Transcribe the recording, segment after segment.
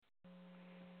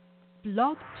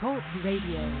Blog Talk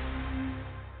Radio.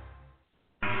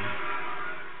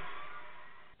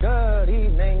 Good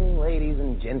evening, ladies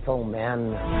and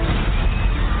gentlemen.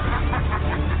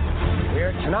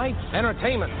 We're tonight's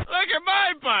entertainment. Look at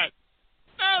my butt.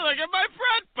 Now look at my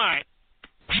front butt.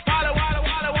 Wada, wada,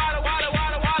 wada, wada, wada,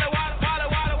 wada, wada, wada, wada,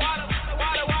 wada, wada,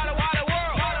 wada, wada, wada,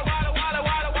 world. Wada, wada, wada,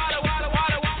 wada, wada,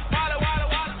 wada, wada,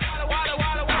 wada, wada, wada, wada,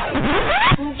 wada,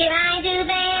 wada. Did I do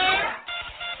that?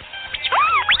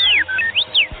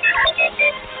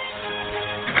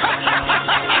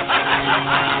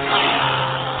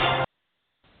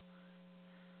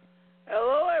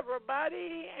 Hello,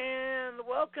 everybody, and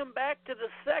welcome back to the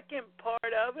second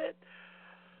part of it,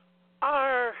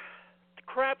 our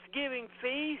Crapsgiving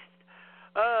feast.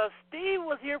 Steve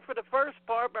was here for the first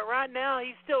part, but right now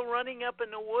he's still running up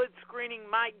in the woods screening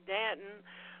Mike Danton,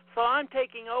 so I'm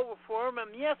taking over for him.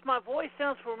 And yes, my voice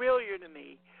sounds familiar to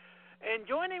me. And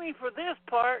joining me for this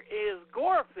part is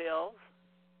Gore Filth.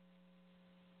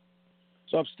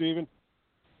 What's up, Steven?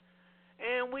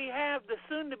 And we have the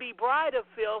soon-to-be bride of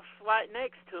Filth right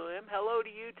next to him. Hello to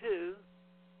you, too.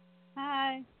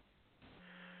 Hi.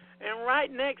 And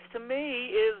right next to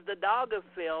me is the dog of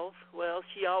Filth. Well,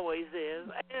 she always is.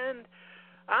 And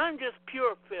I'm just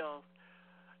pure filth.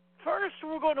 First,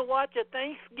 we're going to watch a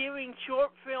Thanksgiving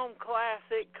short film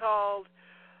classic called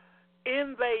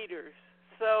Invaders.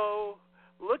 So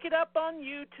look it up on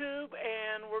YouTube,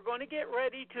 and we're going to get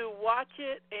ready to watch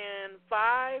it in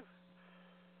 5,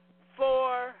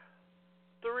 4,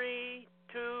 3,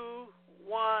 2,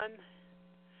 1.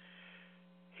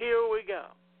 Here we go.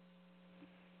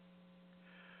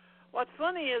 What's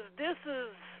funny is this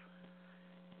is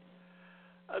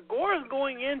Gore's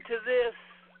going into this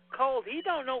cold. He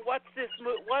don't know what's it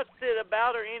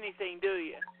about or anything, do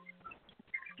you?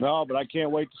 No, but I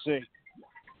can't wait to see.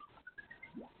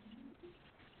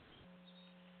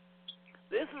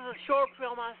 This is a short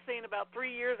film I seen about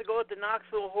 3 years ago at the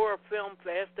Knoxville Horror Film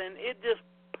Fest, and it's just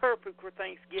perfect for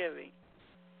Thanksgiving.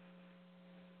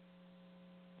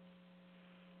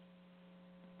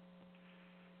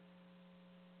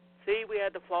 See, we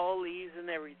had the fall leaves and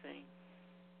everything.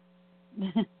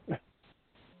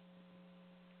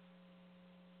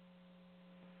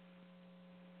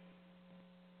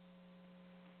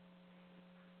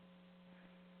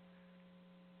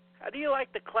 How do you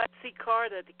like the classy car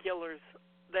that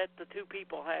the two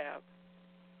people have?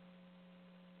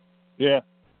 Yeah,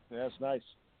 that's nice.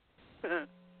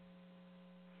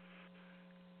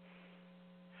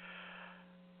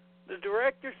 The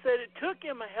director said it took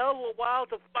him a hell of a while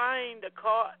to find the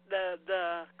car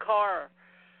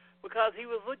because he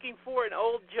was looking for an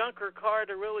old junker car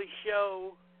to really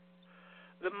show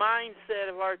the mindset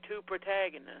of our two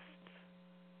protagonists.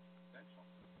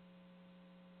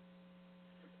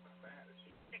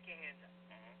 Stick your hands up.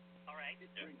 All right?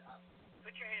 Yeah.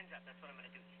 Put your hands up. That's what I'm going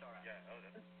to do to start off. Yeah,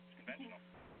 that's conventional.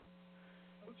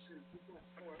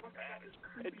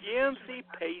 A GMC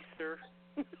Pacer.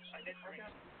 I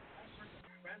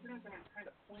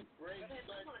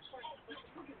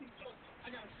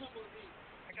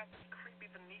got this creepy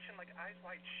Venetian, like, eyes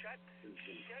wide shut.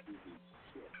 Shit.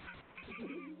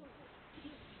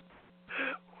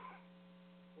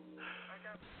 I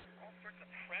got all sorts of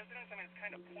presidents. I mean, it's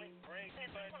kind of point break.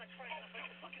 But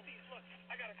look at these. Look,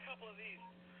 I got a couple of these.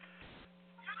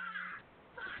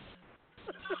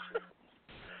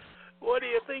 What do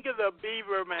you think of the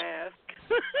beaver mask?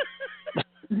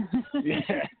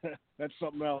 Yeah, that's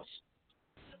something else.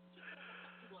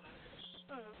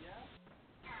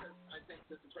 I think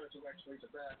this approach is actually the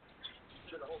best.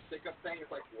 The whole stick-up thing is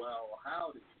like, well,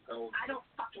 how do you tell? I don't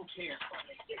fucking care.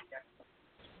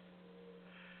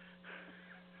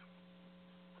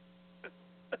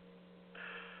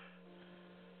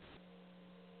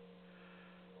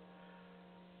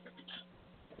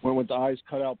 Went with the eyes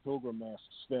cut out pilgrim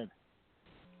masks then.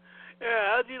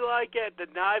 Yeah, how'd you like it? The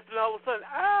knife, and all of a sudden,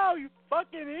 ow, you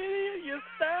fucking idiot, you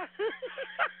stab.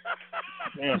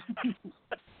 Yeah.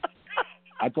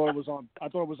 I thought it was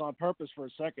on purpose for a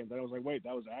second. Then I was like, wait,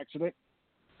 that was an accident?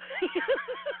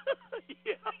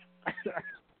 Yeah.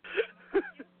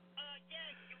 Yeah,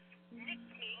 you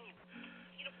nicked me.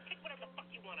 Pick whatever the fuck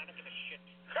you want. I don't give a shit.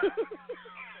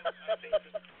 I think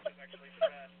this is actually the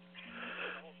best.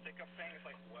 The whole stick-up thing is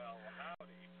like, well, how do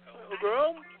you tell?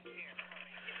 Girl.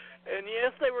 And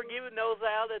yes, they were giving those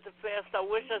out at the fest. I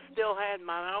wish I still had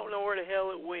mine. I don't know where the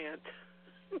hell it went.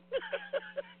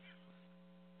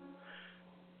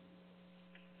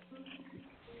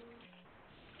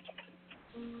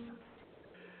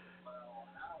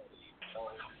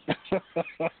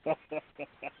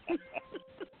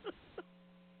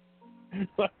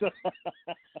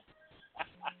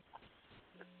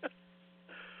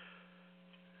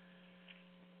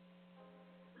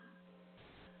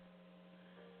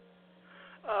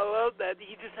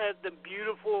 he just had the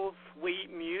beautiful, sweet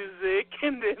music,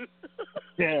 and then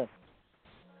Yeah.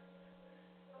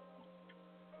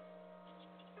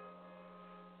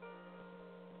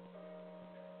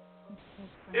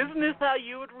 Isn't this how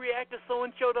you would react if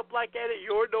someone showed up like that at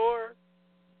your door?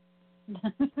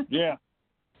 Yeah.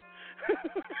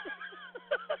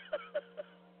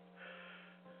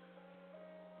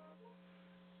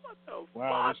 What the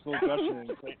Wow, fuck? we're still gushing.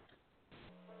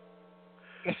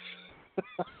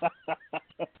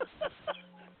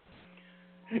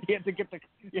 You have to get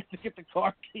the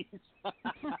car keys.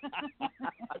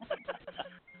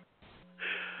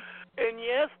 And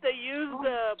yes, they used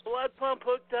a blood pump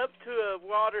hooked up to a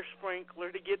water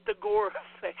sprinkler to get the Gore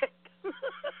effect.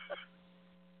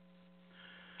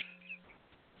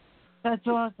 That's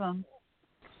awesome.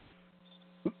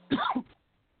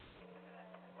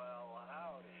 Well,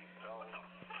 howdy, fellas.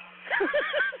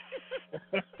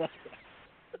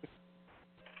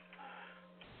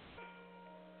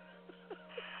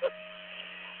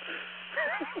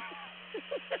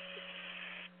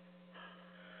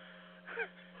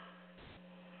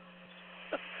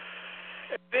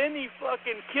 And then he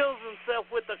fucking kills himself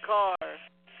with the car.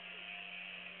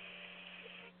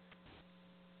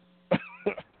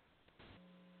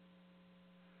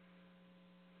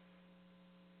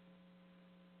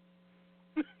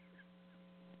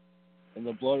 And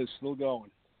the blood is still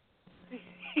going.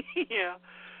 Yeah.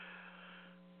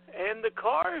 And the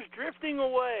car is drifting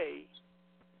away.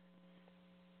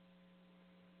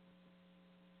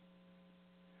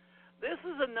 This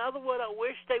is another one I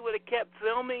wish they would have kept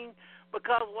filming,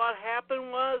 because what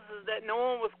happened was is that no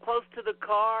one was close to the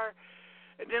car,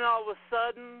 and then all of a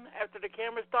sudden, after the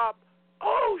camera stopped,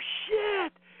 oh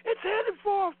shit! It's headed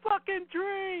for a fucking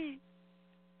tree!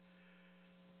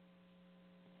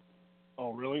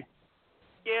 Oh, really?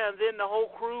 Yeah, and then the whole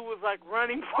crew was like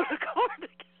running for the car to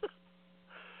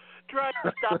try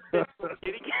to stop it from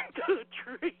getting into the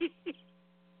tree.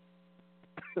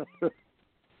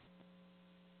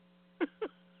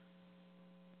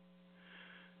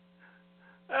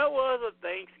 That was a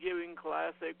Thanksgiving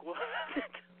classic, wasn't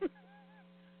it?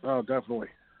 Oh, definitely.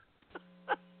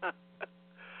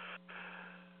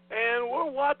 And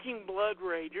we're watching Blood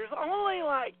Rage. There's only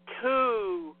like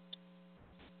 2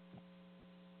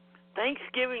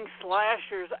 Thanksgiving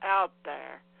slashers out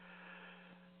there.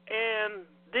 And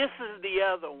this is the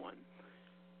other one.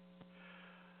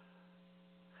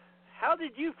 How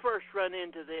did you first run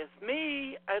into this?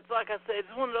 Me, it's like I said,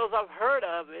 it's one of those I've heard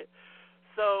of it.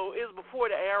 So it was before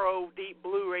the Arrow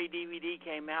Blu-ray DVD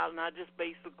came out, and I just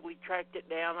basically tracked it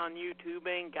down on YouTube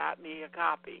and got me a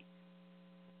copy.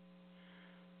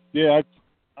 Yeah,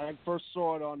 I first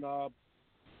saw it on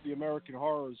the American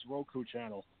Horror's Roku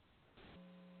channel.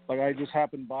 Like, I just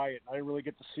happened by it. I didn't really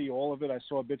get to see all of it. I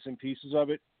saw bits and pieces of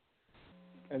it,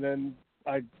 and then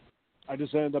I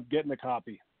just ended up getting a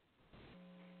copy.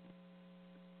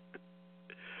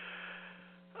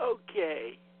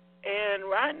 Okay. And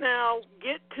right now,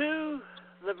 get to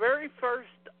the very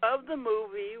first of the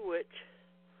movie, which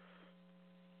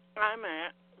I'm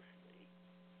at.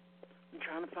 I'm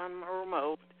trying to find my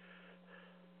remote.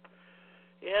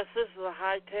 Yes, this is a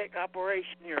high-tech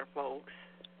operation here, folks.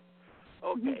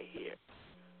 Okay, here.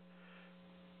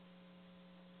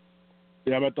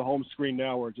 Yeah, I'm at the home screen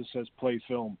now where it just says play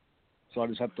film. So I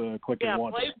just have to click it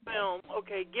once. Yeah, play film.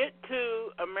 Okay, get to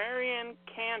a Marion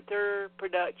Cantor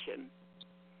production.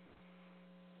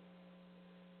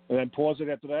 And then pause it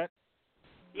after that?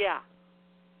 Yeah.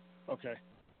 Okay.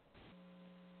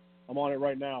 I'm on it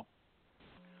right now.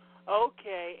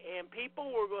 Okay, and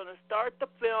people, we're going to start the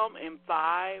film in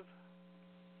 5,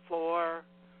 4,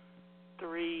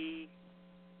 3,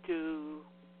 2,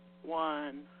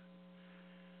 1.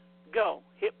 Go.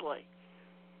 Hit play.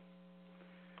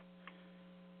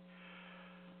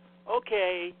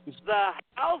 Okay, the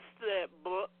house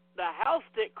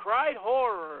that cried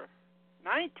horror,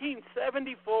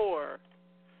 1974.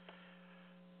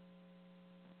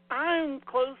 I'm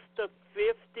close to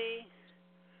 50,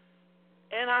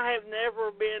 and I have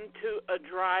never been to a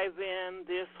drive-in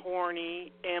this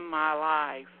horny in my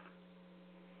life.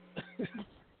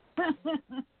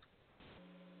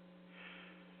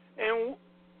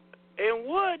 And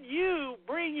would you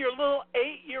bring your little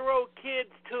 8-year-old kids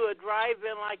to a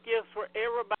drive-in like this where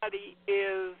everybody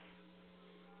is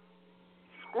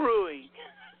screwing?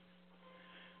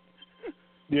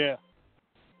 Yeah.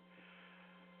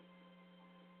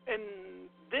 And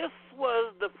this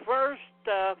was the first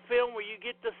film where you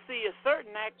get to see a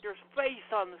certain actor's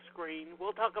face on the screen.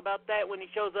 We'll talk about that when he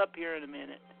shows up here in a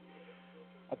minute.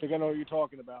 I think I know what you're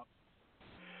talking about.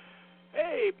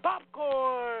 Hey,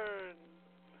 popcorn!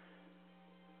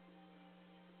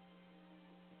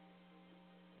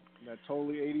 That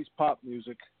totally 80s pop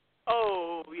music.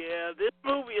 Oh, yeah. This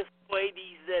movie is so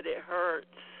 80s that it hurts.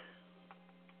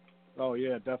 Oh,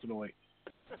 yeah, definitely.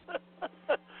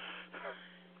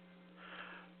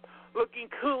 Looking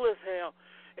cool as hell.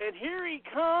 And here he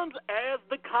comes as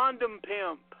the condom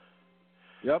pimp.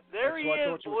 Yep. There he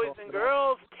is, boys and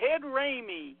girls. Ted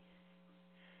Raimi.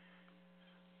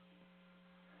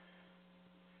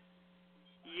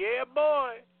 Yeah,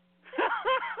 boy.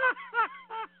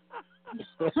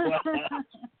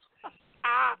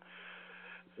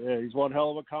 Yeah, he's one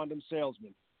hell of a condom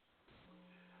salesman.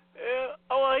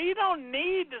 Well, he don't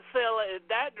need to sell it at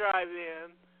that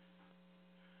drive-in.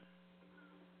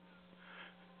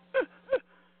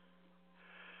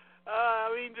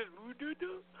 I mean, just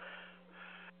woo-doo-doo.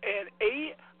 And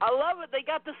I love it. They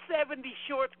got the 70s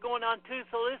shorts going on, too,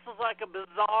 so this is like a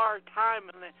bizarre time.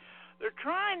 And they're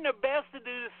trying their best to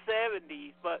do the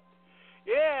 70s, but,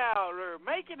 yeah, they're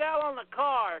making out on the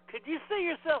car. Could you see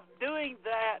yourself doing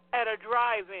that at a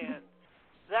drive-in?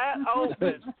 That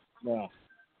open? No.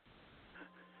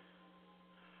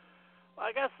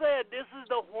 Like I said, this is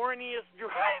the horniest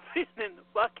drive-in in the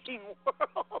fucking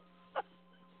world.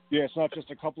 Yeah, it's not just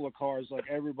a couple of cars. Like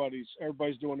everybody's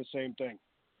doing the same thing.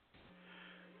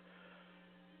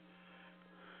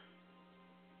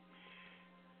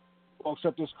 Well,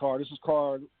 except this car. This is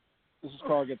car.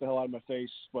 Get the hell out of my face.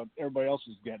 But everybody else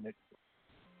is getting it.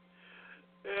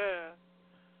 Yeah.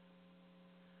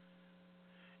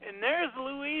 And there's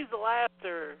Louise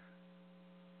Lasser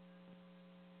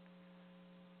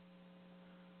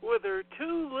with her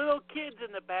two little kids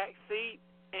in the back seat,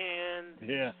 and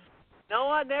Yeah. no,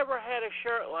 I never had a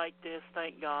shirt like this,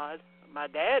 thank God. My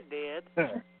dad did.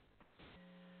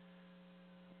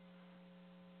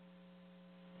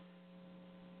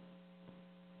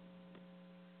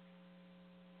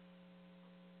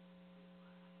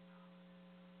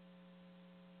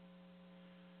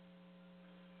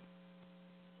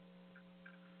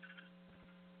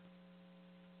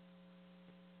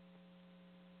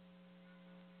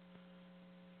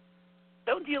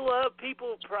 Don't you love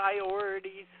people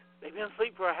priorities? They've been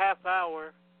asleep for a half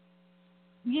hour.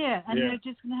 Yeah, and they're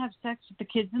just going to have sex with the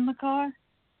kids in the car?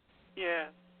 Yeah.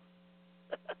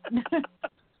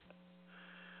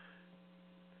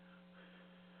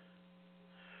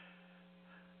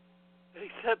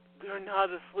 Except they're not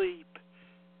asleep.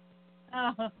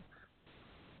 Oh.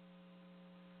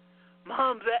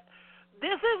 Mom's at...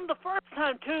 This isn't the first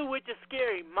time, too, which is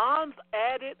scary. Mom's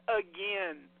at it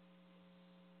again.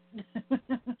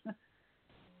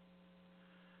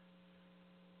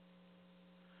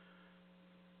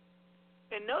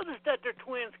 And notice that they're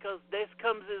twins because this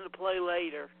comes into play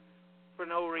later for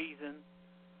no reason.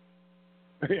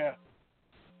 Yeah.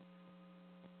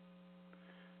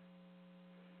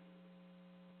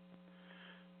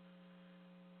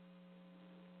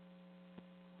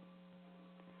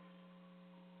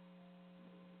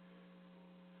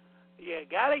 Yeah,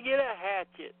 gotta get a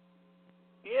hatchet.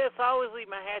 Yes, I always leave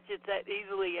my hatchets that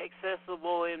easily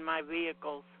accessible in my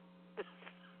vehicles.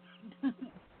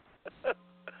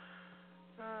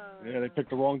 Yeah, they picked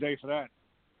the wrong day for that.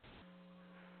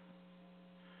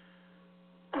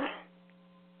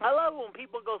 I love when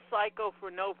people go psycho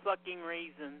for no fucking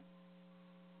reason.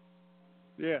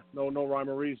 Yeah, no rhyme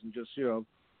or reason. Just,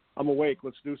 I'm awake.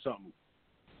 Let's do something.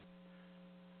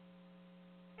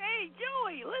 Hey,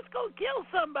 Joey, let's go kill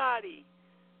somebody.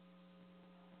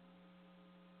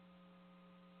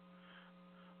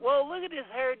 Well, look at his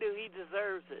hairdo. He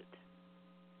deserves it.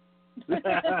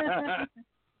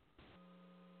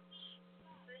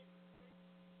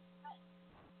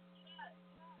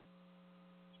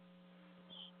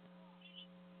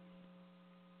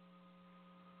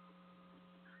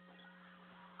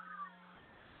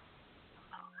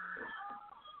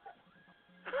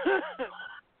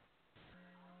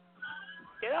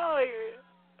 Get out of here.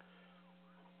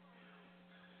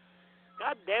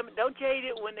 God damn it. Don't you hate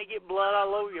it when they get blood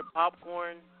all over your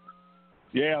popcorn?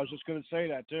 Yeah, I was just going to say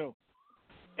that, too.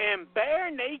 And bare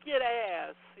naked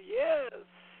ass. Yes.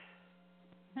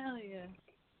 Hell yeah.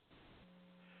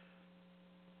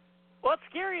 What's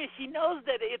scary is she knows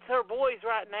that it's her boys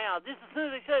right now. Just as soon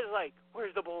as they say it, it's like,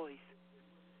 where's the boys?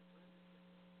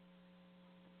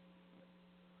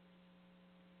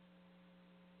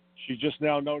 She just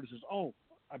now notices, oh,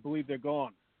 I believe they're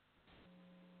gone.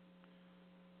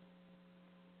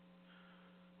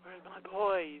 Where's my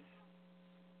boys?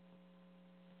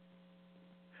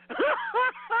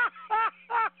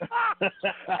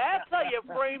 That's how you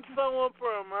frame someone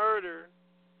for a murder.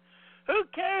 Who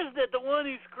cares that the one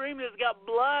who's screaming has got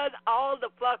blood all the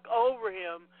fuck over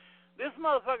him? This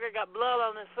motherfucker got blood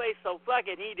on his face, so fuck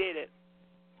it, he did it.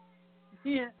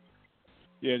 Yeah.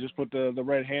 Yeah, just put the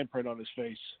red handprint on his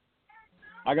face.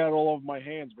 I got it all over my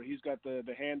hands, but he's got the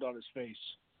hand on his face.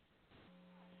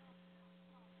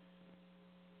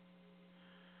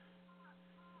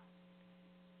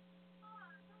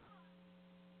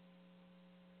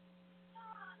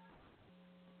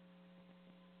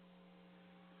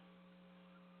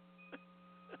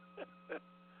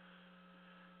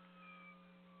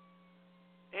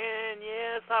 And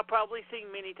yes, I've probably seen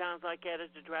many times like that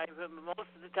at the drive-in, but most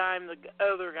of the time the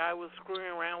other guy was screwing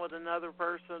around with another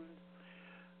person.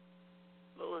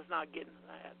 But let's not get into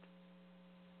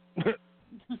that.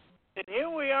 And here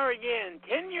we are again,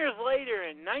 10 years later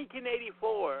in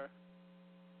 1984.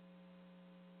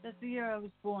 That's the year I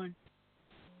was born.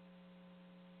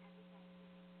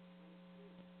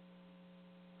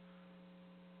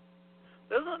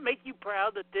 Doesn't it make you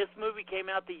proud that this movie came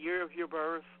out the year of your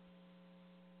birth?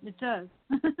 It does.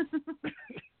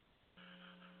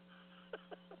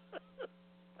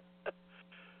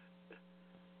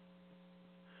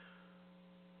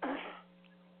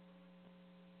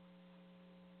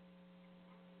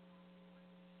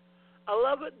 I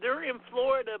love it. They're in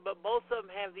Florida, but both of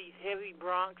them have these heavy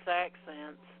Bronx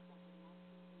accents.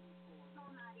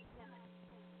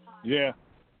 Yeah.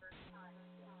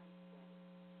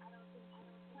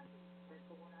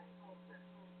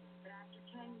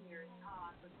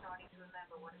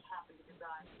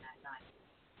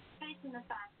 Facing the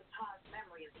fact that Todd's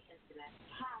memory of the incident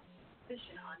cast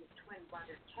suspicion on his twin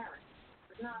brother Terrence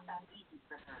was not that easy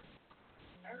for her.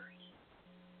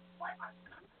 Why am I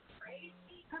crazy?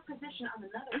 Her position on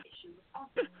another issue was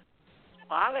also.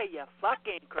 Why are you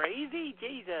fucking crazy?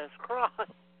 Jesus Christ.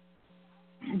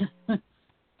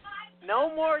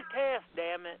 No more tests,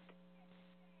 damn it.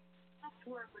 That's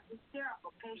work with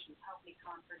hysterical patients helped me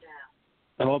calm her down.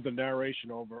 I love the narration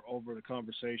over the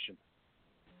conversation.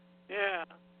 Yeah.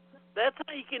 That's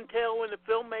how you can tell when the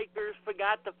filmmakers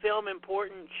forgot to film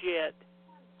important shit.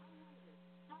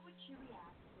 How would she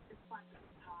react if confronted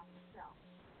with Todd himself?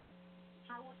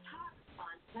 How would Todd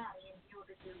respond to Maddie in view of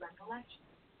his new recollection?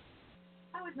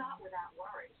 I was not without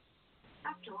worry.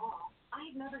 After all, I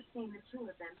had never seen the two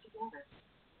of them together.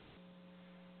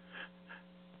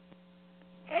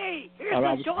 Hey, here's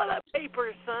some toilet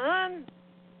paper, son.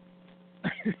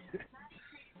 As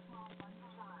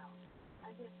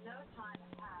if no time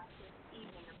had passed since the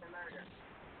evening of the murder.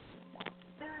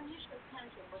 Their initial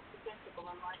tension was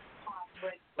predictable and like Todd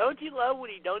breaks. Don't you love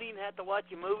when you don't even have to watch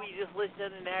a movie, you just listen to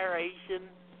the narration?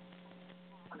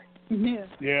 Yeah.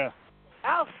 Yeah.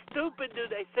 How stupid do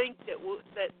they think that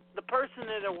the person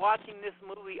that are watching this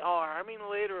movie are? I mean,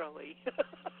 literally.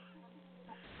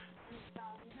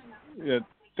 Yeah.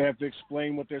 They have to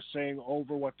explain what they're saying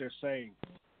over what they're saying.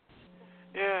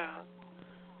 Yeah.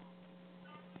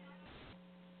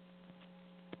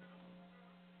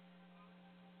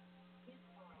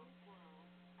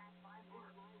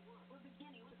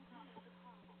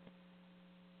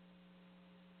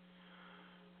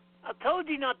 I told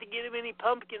you not to get him any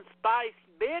pumpkin spice,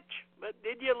 bitch, but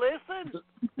did you listen?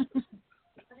 And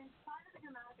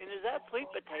is that sweet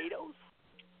potatoes?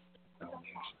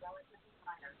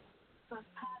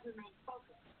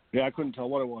 Yeah, I couldn't tell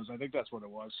what it was. I think that's what it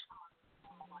was.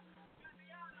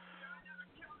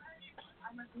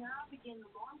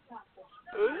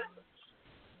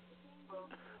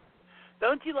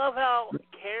 Don't you love how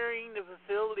caring the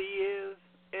facility is?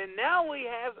 And now we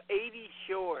have 80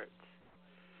 shorts.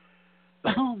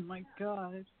 Oh, my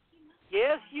God.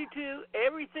 Yes, you too.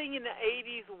 Everything in the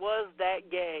 80s was that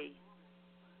gay.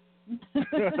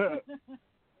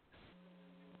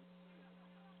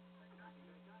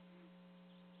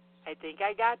 I think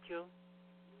I got you.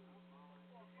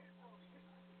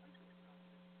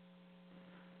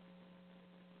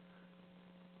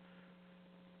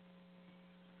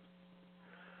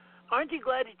 Aren't you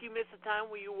glad that you missed a time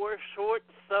where you wore shorts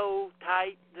so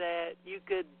tight that you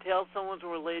could tell someone's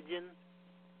religion?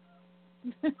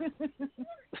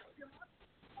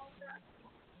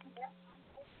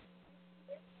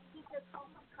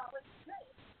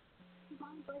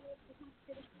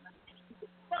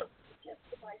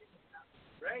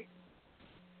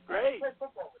 Great.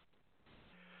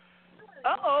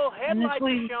 Uh-oh, headlights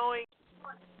are showing.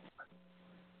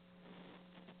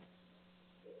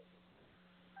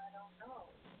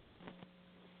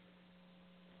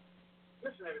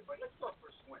 Listen, everybody, let's go for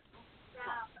a swim.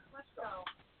 Yeah, let's go.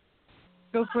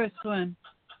 Go for a swim.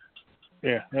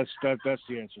 Yeah, that's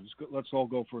the answer. Let's all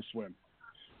go for a swim.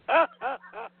 Well,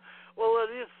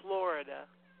 it is Florida.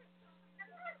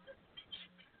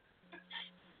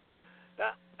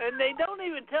 And they don't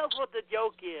even tell us what the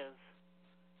joke is.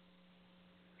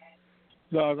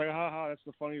 No, I was like, ha, that's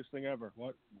the funniest thing ever.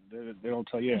 What? They don't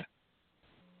tell you.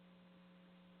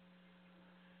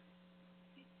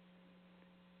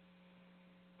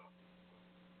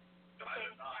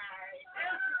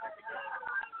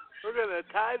 We're going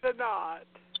to tie the knot.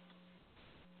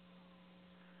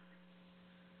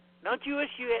 Don't you wish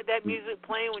you had that music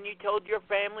playing when you told your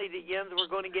family that Jens were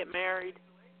going to get married?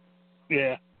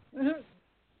 Yeah.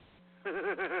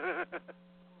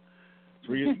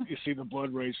 So you see the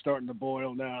blood rage starting to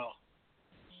boil now.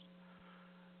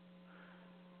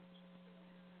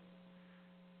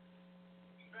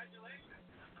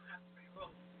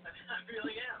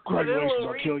 Congratulations,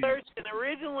 I'll kill you. And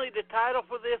originally the title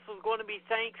for this was going to be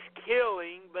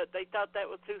Thanksgiving, but they thought that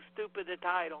was too stupid a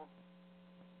title.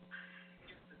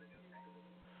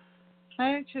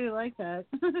 I actually like that.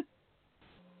 And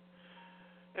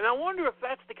I wonder if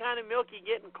that's the kind of milk you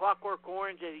get in Clockwork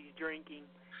Orange that he's drinking.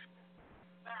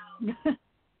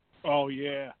 Oh,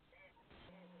 yeah.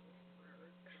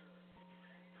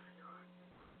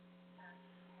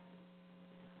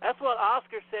 That's what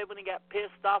Oscar said when he got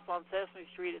pissed off on Sesame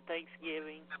Street at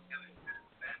Thanksgiving.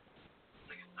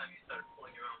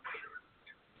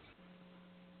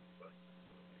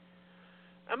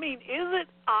 I mean, is it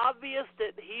obvious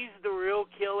that he's the real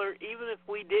killer, even if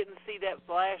we didn't see that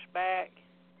flashback?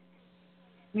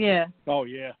 Yeah. Oh,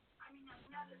 yeah.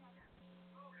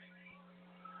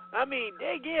 I mean,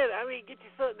 dig in. I mean, get you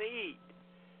something to eat.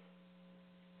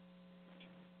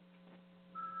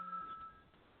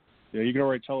 Yeah, you can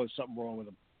already tell there's something wrong with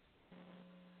him.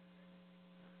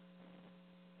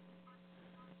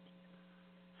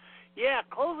 Yeah,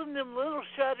 closing them little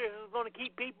shutters is going to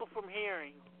keep people from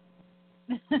hearing.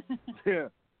 Yeah.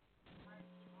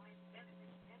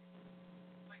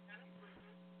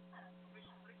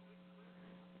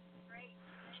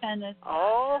 Tennis.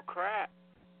 Oh, crap.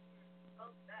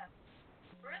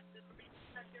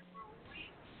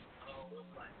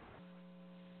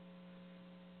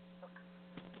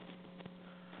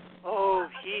 Oh,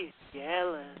 she's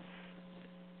jealous.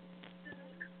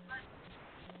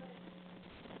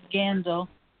 Scandal.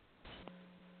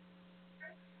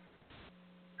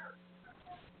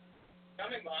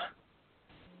 Coming, Mom.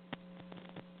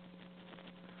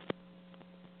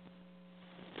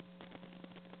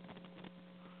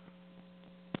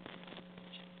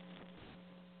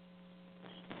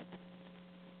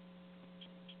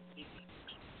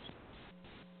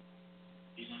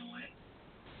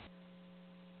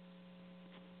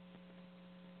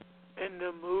 And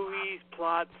the movie's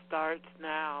plot starts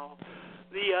now.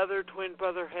 The other twin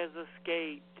brother has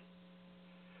escaped.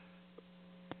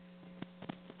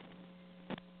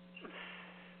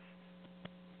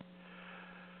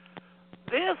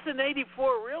 This in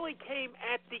 '84 really came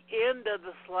at the end of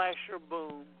the slasher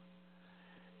boom.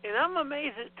 And I'm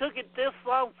amazed it took it this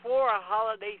long for a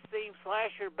holiday-themed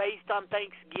slasher based on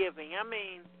Thanksgiving. I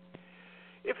mean,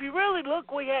 if you really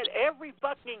look, we had every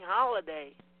fucking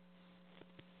holiday.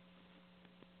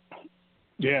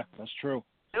 Yeah, that's true.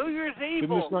 New Year's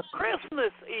Evil,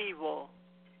 Christmas Evil,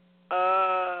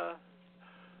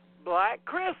 Black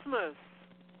Christmas,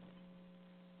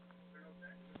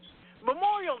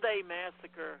 Memorial Day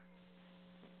Massacre.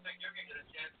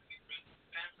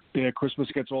 Yeah,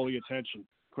 Christmas gets all the attention.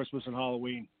 Christmas and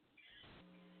Halloween.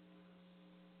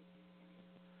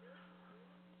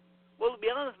 Well, to be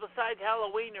honest, besides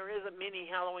Halloween, there isn't many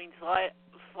Halloween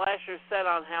slashers set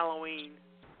on Halloween.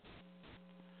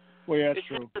 Well, yeah, that's it's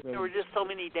true. Just that there were just so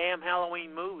many damn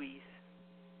Halloween movies.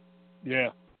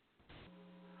 Yeah.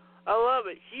 I love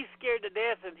it. She's scared to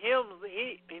death, and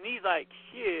he's like,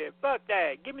 shit, fuck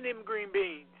that. Give me them green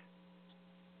beans.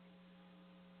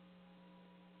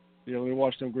 Yeah, let me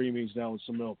wash them green beans down with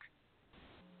some milk.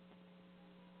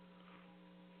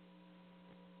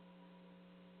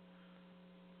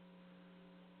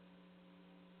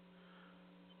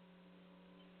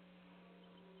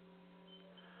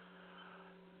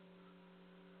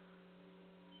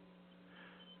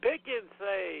 Pick and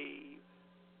save.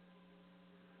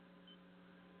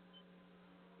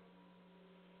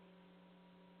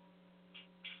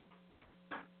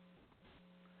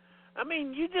 I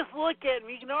mean, you just look at him,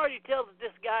 you can already tell that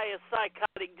this guy is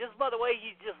psychotic just by the way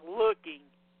he's just looking.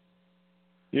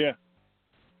 Yeah.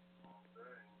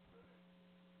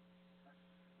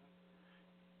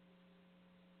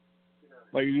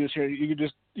 Like you can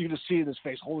just see in his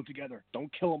face, hold it together.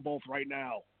 Don't kill them both right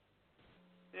now.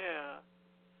 Yeah.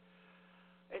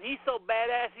 And he's so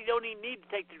badass he don't even need to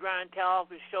take the drying towel off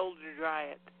his shoulder to dry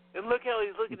it. And look how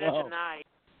he's looking at the knife.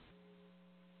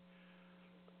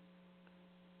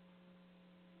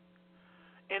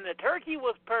 And the turkey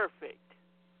was perfect.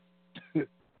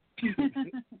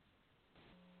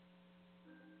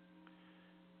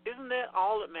 that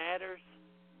all that matters?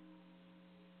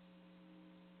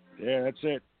 Yeah, that's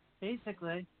it.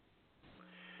 Basically.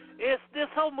 This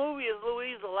whole movie is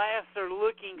Louisa Lasser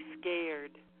looking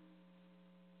scared.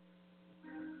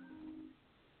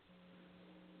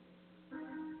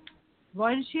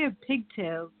 Why does she have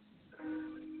pigtails?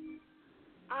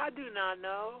 I do not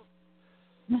know.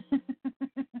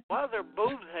 Why is her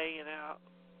boobs hanging out?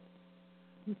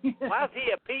 Why is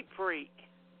he a peep freak?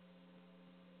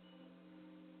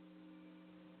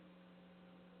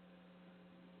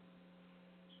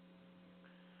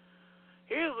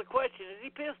 Here's the question. Is he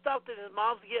pissed off that his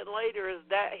mom's getting laid, or is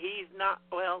that he's not?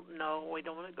 Well, no, we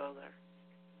don't want to go there.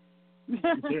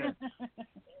 Yeah.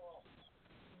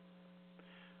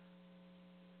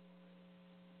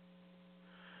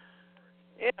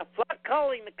 Yeah, fuck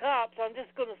calling the cops. I'm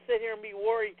just going to sit here and be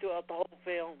worried throughout the whole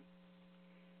film.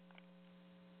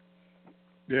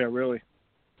 Yeah, really.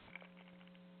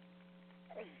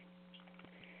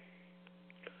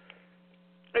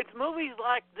 It's movies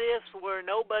like this where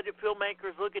no-budget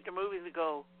filmmakers look at the movies and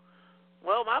go,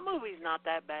 well, my movie's not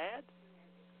that bad.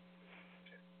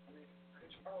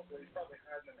 He's probably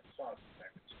had an exhaust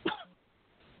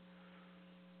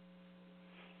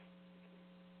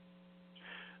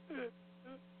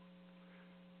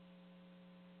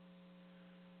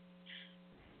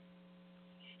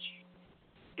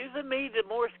Isn't me the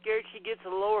more scared she gets, the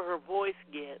lower her voice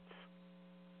gets?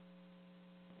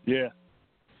 Yeah.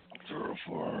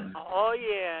 Terrifying. Oh,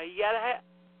 yeah. You gotta have...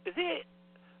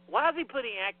 Why is he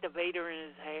putting activator in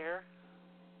his hair?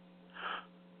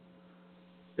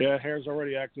 Yeah, hair's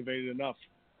already activated enough.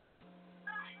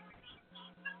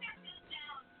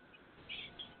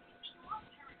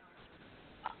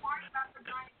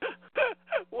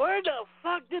 Where the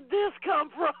fuck did this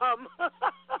come from?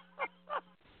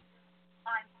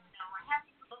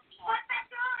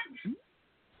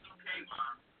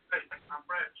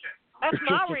 That's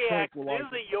my reaction.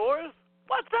 Isn't it yours?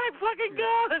 What's that fucking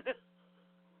gun?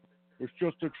 It's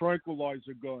just a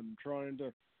tranquilizer gun trying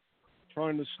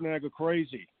to snag a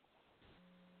crazy.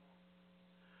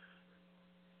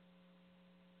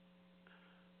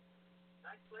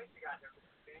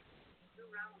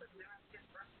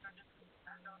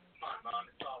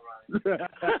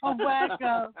 A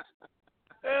wacko.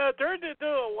 Turned into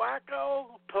a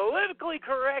wacko. Politically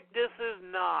correct, this is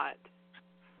not.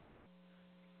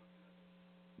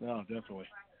 No, definitely.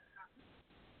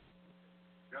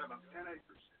 Got about 10 acres.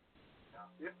 Now,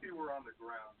 if he were on the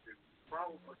ground, it would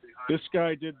probably behind. This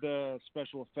guy did the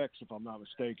special effects, if I'm not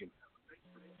mistaken.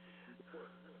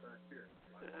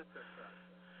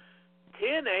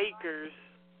 10 acres.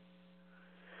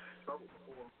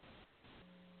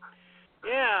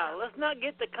 Yeah, let's not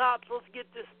get the cops. Let's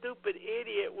get this stupid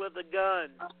idiot with a gun.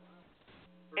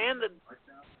 And the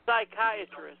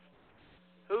psychiatrist,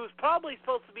 who's probably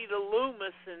supposed to be the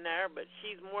Loomis in there, but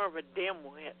she's more of a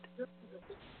dimwit.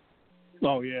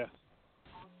 Oh, yeah.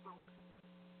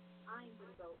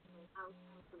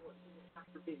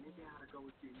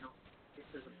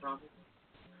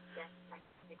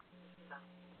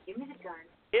 Give me the gun.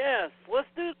 Yes, let's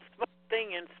do the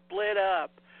thing and split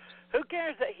up. Who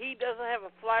cares that he doesn't have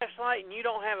a flashlight and you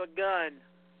don't have a gun?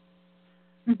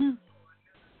 Mm-hmm.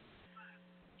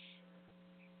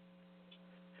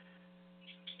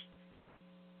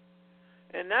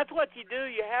 And that's what you do.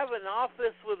 You have an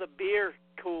office with a beer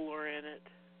cooler in it.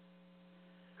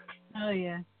 Oh,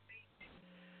 yeah.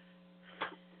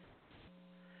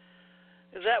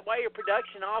 Is that why your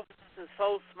production office is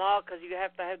so small? Because you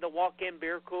have to have the walk-in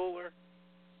beer cooler?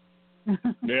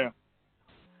 Yeah.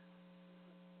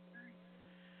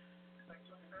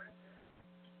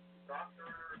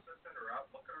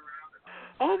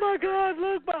 Oh, my God,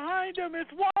 look behind him.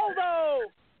 It's Waldo.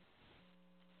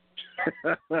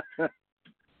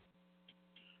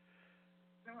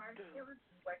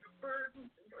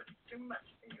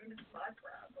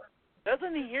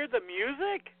 Doesn't he hear the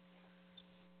music?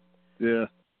 Yeah.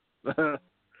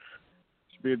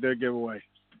 Should be a dead giveaway.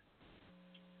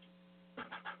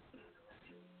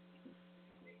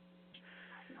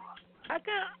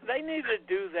 They need to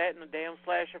do that in a damn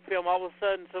slasher film. All of a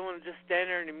sudden, someone just stand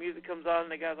there and the music comes on,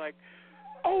 and the guy's like,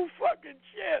 "Oh fucking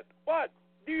shit! What?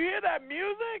 Do you hear that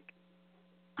music?"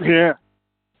 Yeah.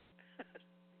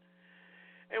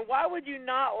 And why would you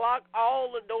not lock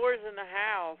all the doors in the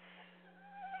house?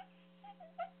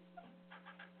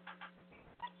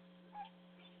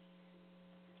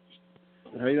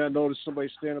 How you not notice somebody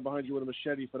standing behind you with a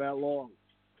machete for that long?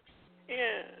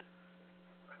 Yeah.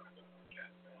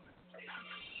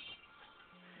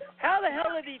 How the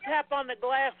hell did he tap on the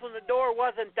glass when the door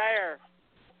wasn't there?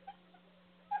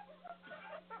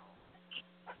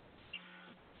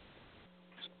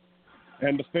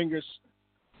 And the fingers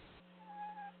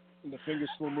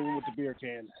still moving with the beer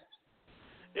can.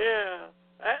 Yeah.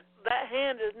 That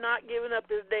hand is not giving up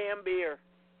his damn beer.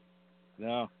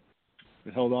 No.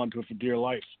 He held on to it for dear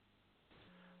life.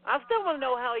 I still want to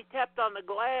know how he tapped on the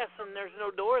glass and there's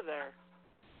no door there.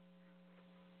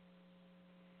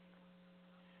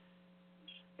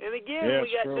 And again,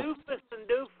 we got true. Doofus and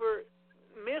Doofer,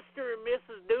 Mr. and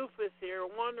Mrs. Doofus here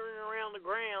wandering around the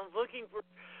grounds looking for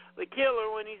the killer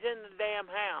when he's in the damn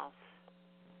house.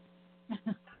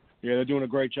 Yeah, they're doing a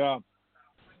great job.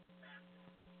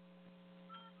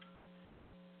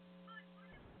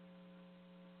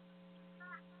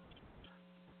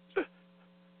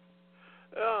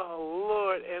 Oh,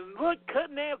 Lord. And look,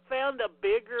 couldn't they have found a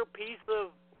bigger piece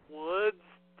of woods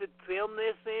to film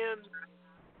this in?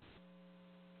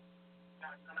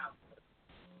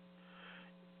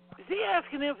 Is he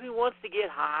asking if he wants to get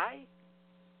high?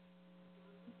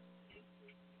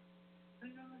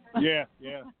 Yeah.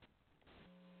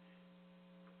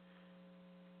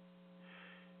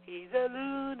 He's a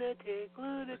lunatic,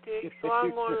 so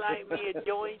I'm going to light me a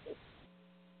joint.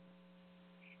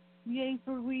 Yay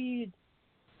for weed.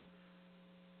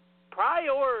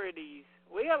 Priorities.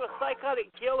 We have a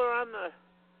psychotic killer on the...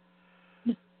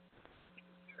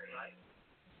 Right?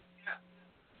 Yeah.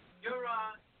 You're,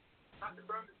 Dr.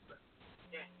 Berman's son.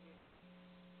 Yeah.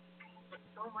 But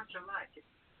so much alike. It's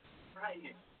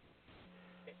frightening.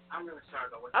 I'm really sorry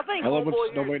about what I think I love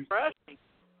homeboy when here is rushing.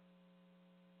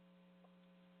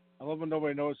 I love when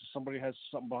nobody notices somebody has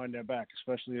something behind their back,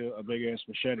 especially a big-ass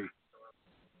machete.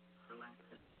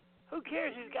 Who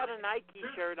cares? He's got a Nike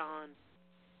shirt on.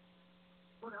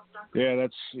 Yeah,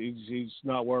 he's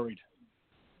not worried.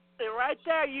 And right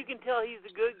there, you can tell he's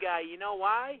a good guy. You know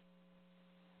why?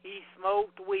 He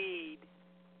smoked weed.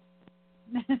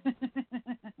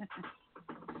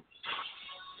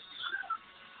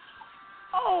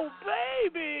 Oh,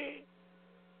 baby!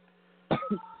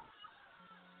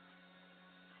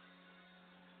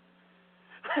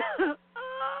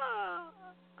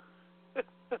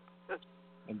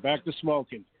 And back to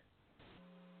smoking.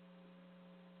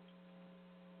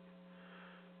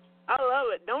 I love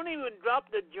it. Don't even drop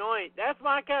the joint. That's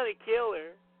my kind of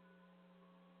killer.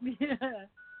 Yeah.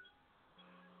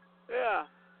 Yeah.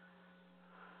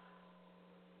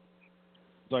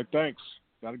 It's like, thanks.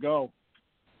 Gotta go.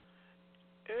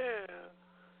 Yeah.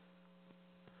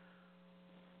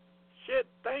 Shit,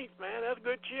 thanks, man. That's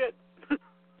good shit.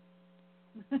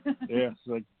 Yeah, it's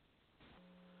like,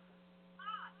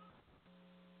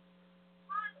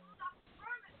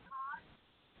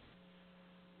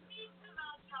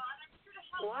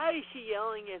 why is she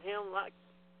yelling at him like,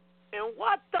 and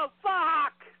what the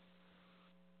fuck?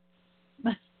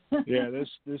 yeah, this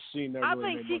scene never I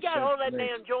really think made she much got sense hold to of that me.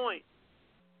 damn joint.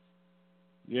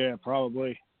 Yeah,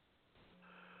 probably.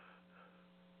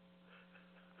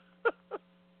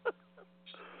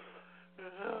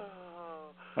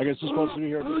 I guess it's supposed to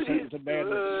be her descent into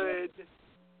madness.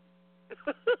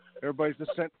 Everybody's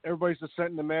descent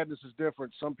into madness is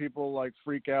different. Some people like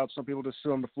freak out. Some people just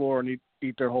sit on the floor and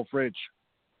eat their whole fridge.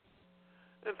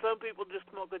 And some people just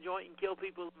smoke a joint and kill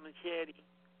people with a machete.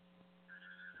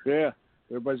 Yeah,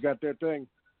 everybody's got their thing.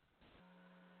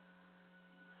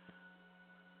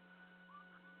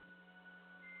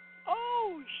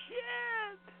 Oh,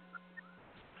 shit!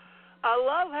 I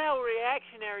love how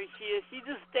reactionary she is. She's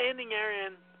just standing there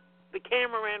and the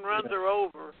cameraman runs her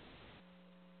over.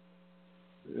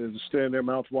 Just standing there,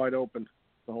 mouth wide open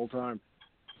the whole time.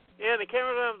 Yeah, and the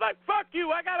cameraman's like, fuck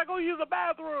you, I gotta go use the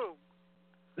bathroom.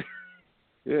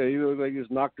 Yeah, he looked like he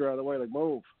just knocked her out of the way, like,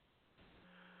 move.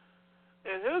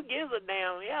 And who gives a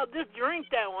damn? Yeah, just drink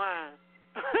that wine.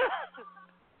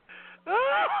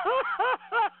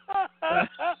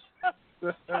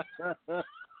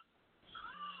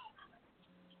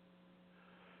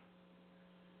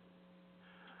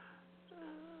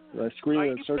 That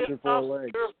screaming and searching for her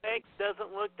legs. Your face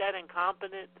doesn't look that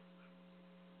incompetent.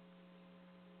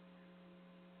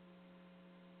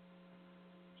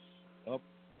 Oh,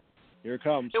 here it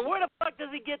comes. And where the fuck does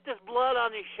he get this blood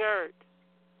on his shirt?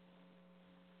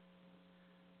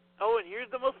 Oh, and here's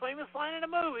the most famous line in the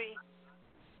movie.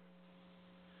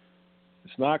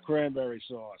 It's not cranberry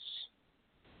sauce.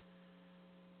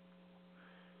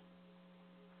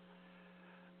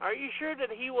 Are you sure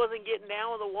that he wasn't getting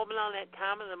down with a woman on that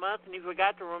time of the month and he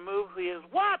forgot to remove his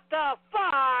what the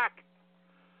fuck?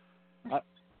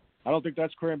 I don't think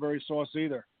that's cranberry sauce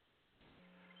either.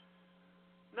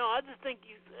 No, I just think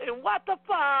he's... And what the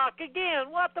fuck?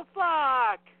 Again, what the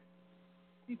fuck?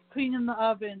 He's cleaning the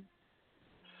oven.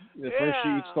 Yeah, first she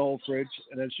eats the whole fridge,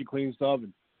 and then she cleans the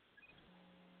oven.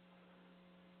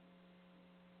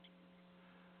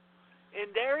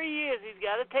 And there he is. He's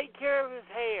got to take care of his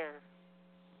hair.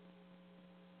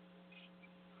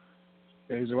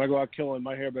 Yeah, he said, when I go out killing,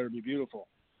 my hair better be beautiful.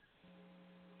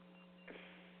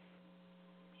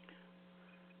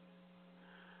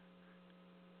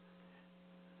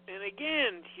 And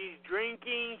again, she's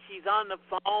drinking. She's on the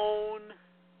phone.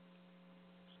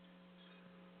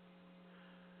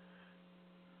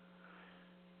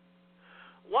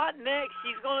 What next?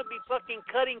 She's going to be fucking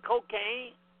cutting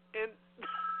cocaine. And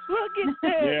look at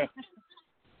this. Yeah.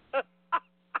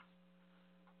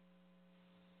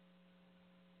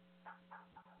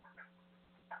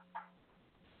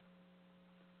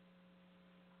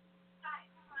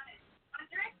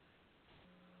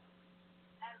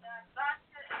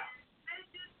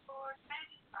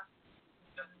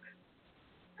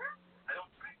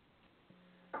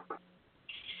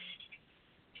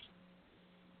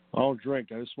 I don't drink.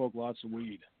 I just smoke lots of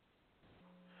weed.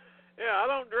 Yeah, I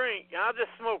don't drink. I just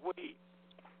smoke weed.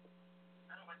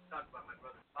 I don't like to talk about my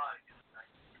brother's body.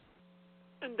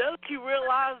 And don't you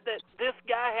realize that this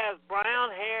guy has brown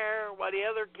hair while the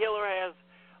other killer has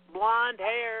blonde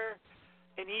hair,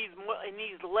 and he's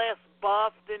less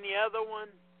buff than the other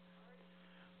one?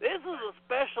 This is a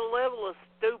special level of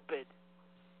stupid.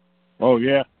 Oh,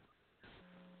 yeah.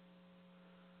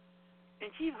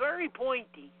 And she's very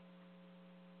pointy.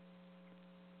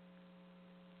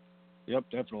 Yep,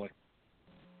 definitely.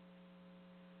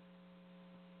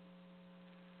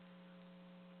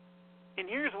 And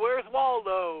here's Where's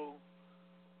Waldo.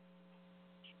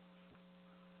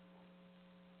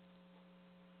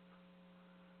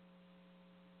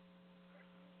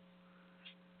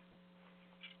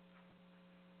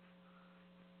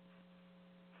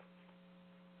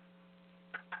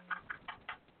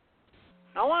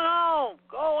 I went home.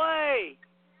 Go away.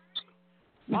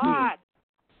 What?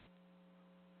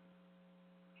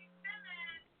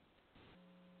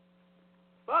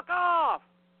 Fuck off.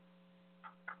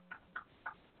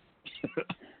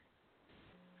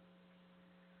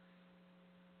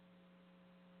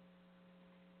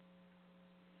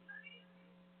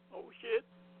 Oh, shit.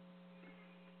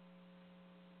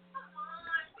 Come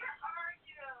on, where are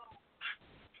you?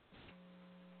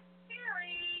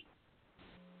 Harry!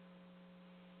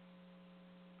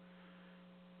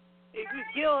 If you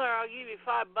kill her, I'll give you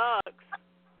 $5.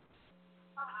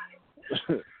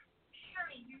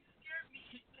 Harry, you scared me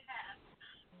to death.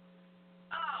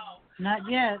 Oh. Not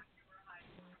yet.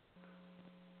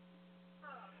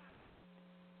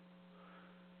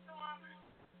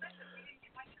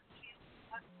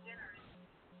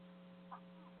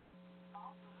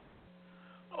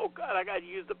 Oh, God, I got to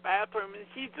use the bathroom, and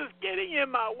she's just getting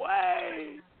in my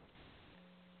way.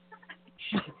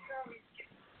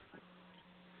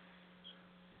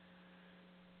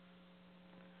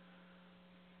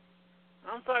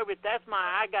 I'm sorry, but that's my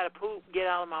I got to poop, get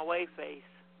out of my way face.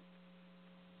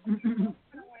 I don't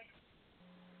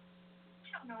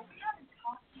know. We haven't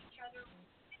talked to each other.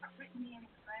 We haven't written me any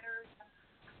letters.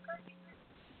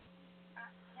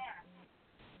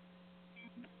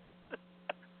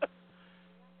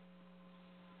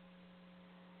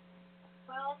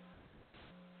 Well,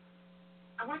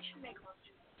 I want you to make love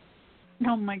to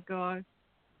me. Oh my God.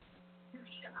 You're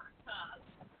shocked, huh?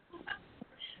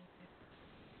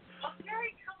 Well,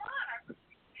 Gary, come on. I want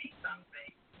you to say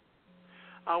something.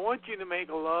 I want you to make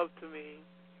love to me.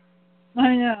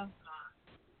 I know.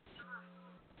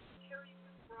 Gary's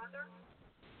brother?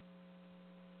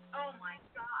 Oh my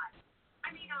God.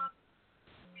 I mean,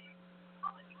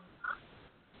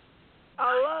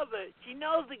 I love it. She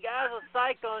knows the guy's a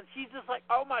psycho, and she's just like,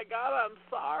 oh, my God, I'm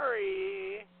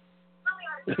sorry.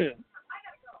 really, I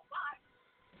gotta go. Bye.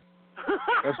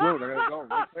 That's rude. I gotta go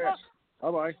real fast.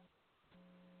 Bye-bye.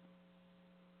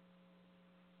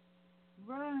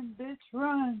 Run, bitch,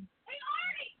 run. Hey,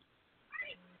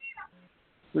 Artie!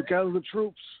 Look out of the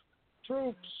troops.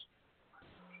 Troops.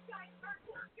 You guys are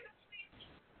gonna please.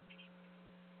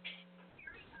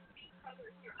 Gary's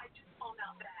brother here. I just found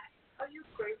out that. Are you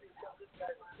crazy?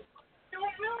 No,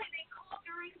 really, they called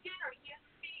during dinner. He has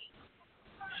to be.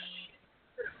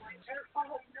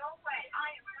 Oh, no way.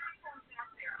 I am not going back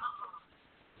there.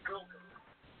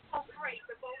 Oh, great.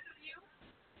 The both of you?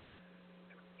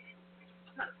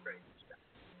 I'm not afraid.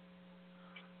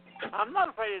 I'm not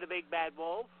afraid of the big bad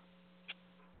wolf.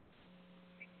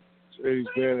 These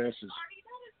badasses.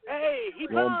 Hey, he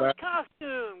put on his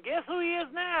costume. Guess who he is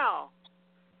now?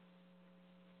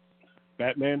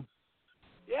 Batman?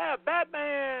 Yeah,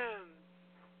 Batman.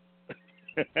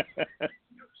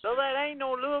 So that ain't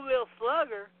no Louisville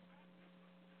Slugger.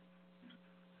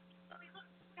 He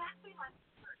looks exactly like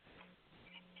her.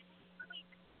 It's really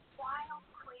wild,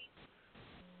 crazy.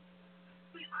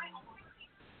 I mean, I almost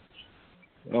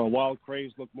Wild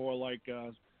Craze look more like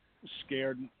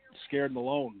scared and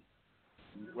alone.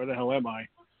 Where the hell am I?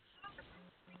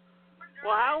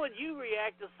 Well, how would you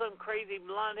react if some crazy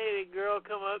blonde-headed girl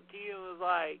come up to you and was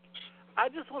like, I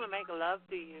just want to make love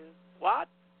to you? What?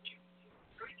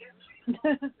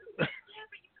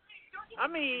 I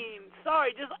mean,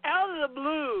 sorry, just out of the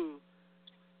blue.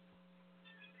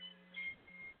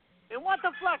 And what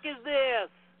the fuck is this?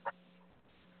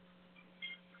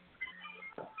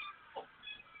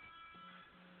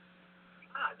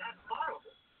 That's horrible.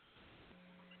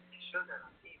 They show that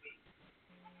on TV.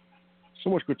 So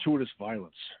much gratuitous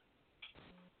violence.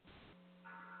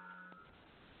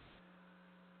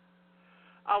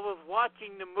 I was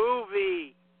watching the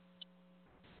movie.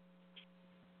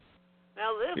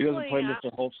 Now this He doesn't play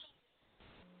Mr. Holtz.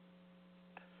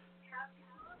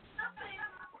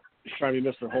 He's trying to be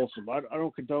Mr. Wholesome. I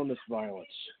don't condone this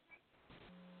violence.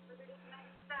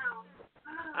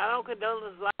 I don't condone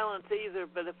this violence either,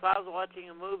 but if I was watching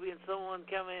a movie and someone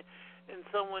come in and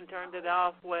someone turned it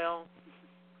off, well,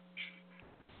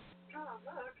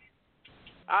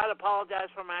 I'd apologize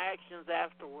for my actions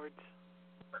afterwards.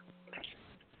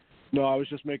 No, I was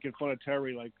just making fun of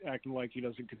Terry, like acting like he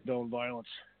doesn't condone violence.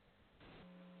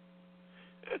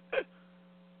 I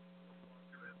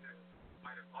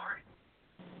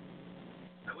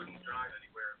wouldn't drive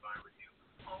anywhere if I were you.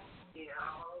 Oh, yeah.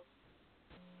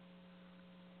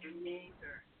 You need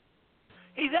her.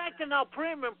 He's acting all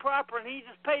prim and proper, and he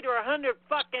just paid her $100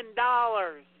 fucking.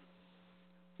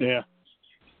 Yeah. You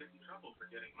get in trouble for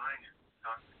getting minors.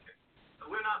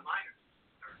 We're not minors.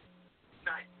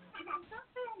 Nice.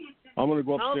 I'm going to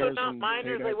go No, upstairs they're not and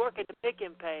minors. pay They that. work at the Pick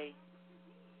and Pay.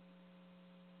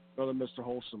 Another Mr.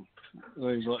 Wholesome.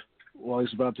 He's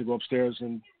about to go upstairs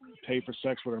and pay for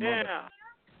sex with her mother. Yeah.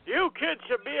 You kids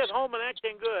should be at home and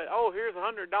acting good. Oh, here's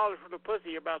 $100 for the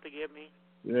pussy you're about to give me.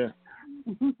 Yeah.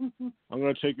 I'm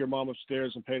going to take your mom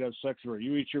upstairs and pay to have sex with her.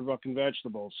 You eat your fucking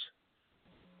vegetables.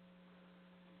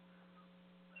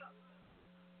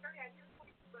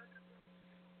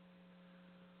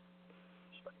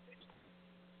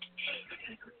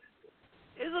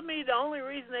 Isn't me the only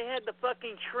reason they had the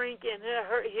fucking shrink and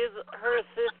her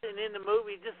assistant in the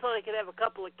movie just so they could have a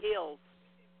couple of kills?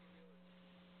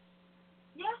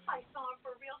 Yes, I saw him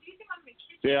for real. Do you think I'm going to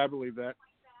kiss Yeah, I believe that.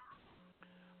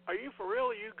 Are you for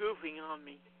real or are you goofing on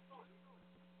me?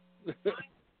 You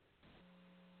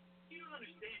don't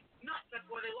understand. Nuts, that's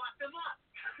why they locked them up.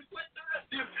 What the rest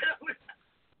of your family?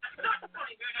 Not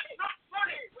funny, man. It's not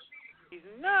funny. He's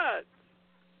nuts.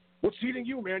 What's eating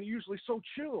you, man? You're usually so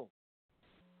chill.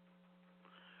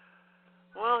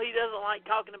 Well, he doesn't like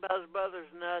talking about his brother's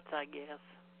nuts, I guess.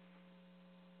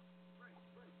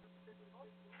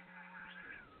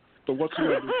 So what's he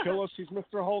going to do? Kill us? He's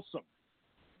Mr. Wholesome.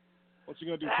 What's he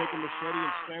going to do? Take a machete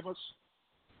and stab us?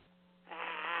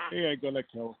 He ain't going to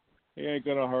kill. He ain't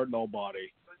going to hurt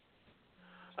nobody.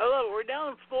 Oh, look, we're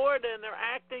down in Florida, and they're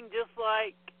acting just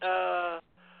like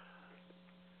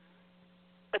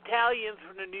Italians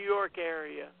from the New York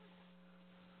area.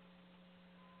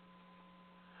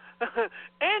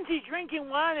 And she's drinking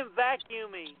wine and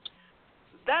vacuuming.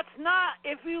 That's not.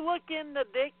 If you look in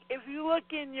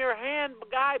your hand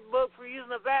guidebook for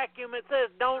using a vacuum, it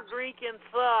says don't drink and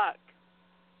suck.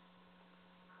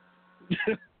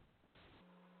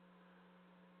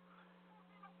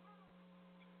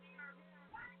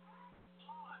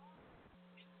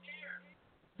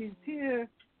 He's here.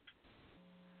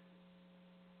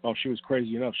 Oh, she was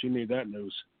crazy enough. She needed that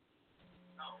news.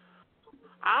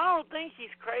 I don't think she's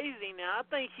crazy now. I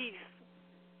think she's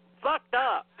fucked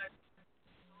up.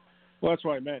 Well, that's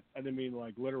what I meant. I didn't mean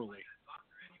like literally.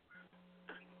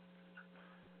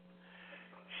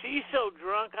 She's so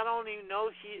drunk, I don't even know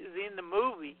she's in the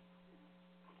movie.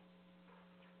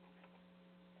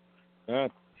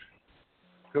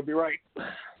 Could be right.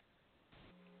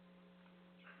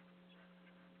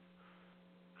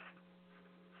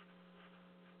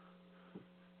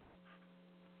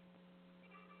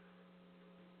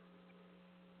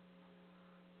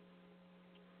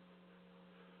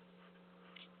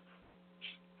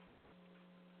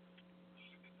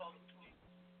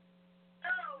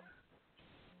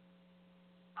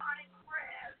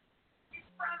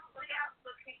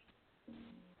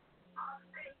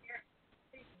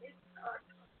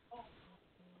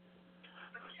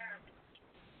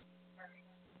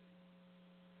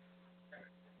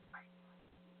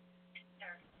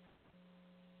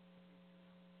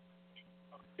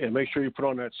 Yeah, make sure you put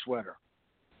on that sweater.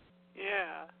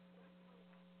 Yeah.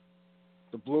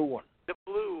 The blue one. The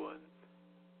blue one.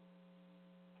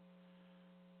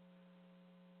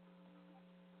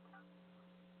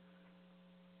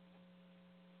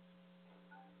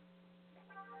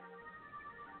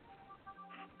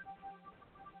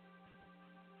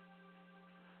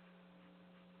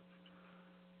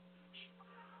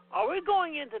 we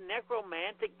going into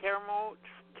necromantic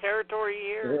territory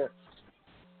here?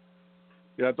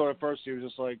 Yeah, I thought at first he was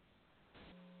just like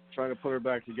trying to put her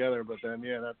back together, but then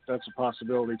that's a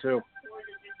possibility too.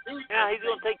 Yeah, he's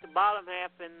gonna take the bottom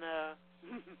half and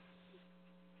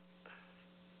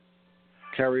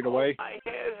carried away. My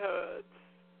head hurts.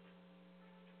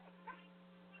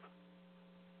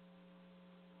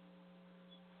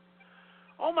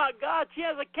 Oh my God, she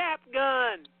has a cap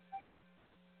gun.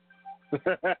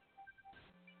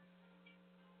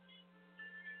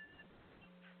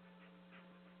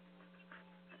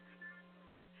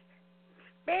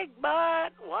 Big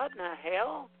butt. What in the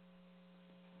hell?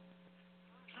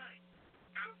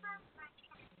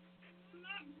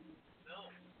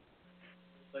 No.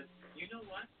 But you know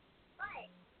what?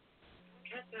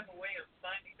 Cats have a way of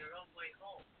finding their own way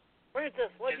home.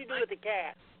 Princess, what'd you do with the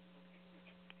cat?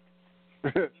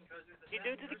 You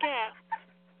do to the cat?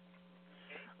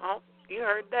 Oh, you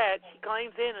heard that. She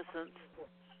claims innocence.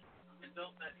 And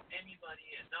don't let anybody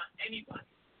in. Not anybody.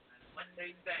 What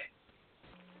they say.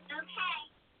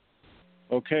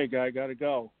 Okay, guy, gotta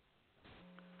go.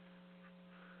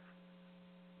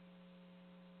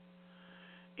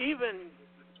 Even,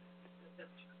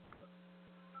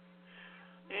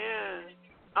 yeah,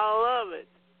 I love it.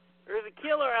 There's a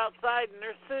killer outside, and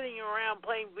they're sitting around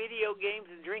playing video games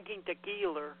and drinking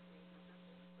tequila.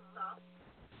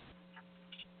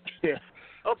 Yeah.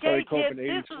 Okay, kids,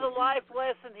 this is a life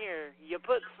lesson here. You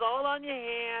put salt on your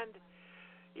hand,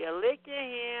 you lick your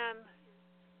hand.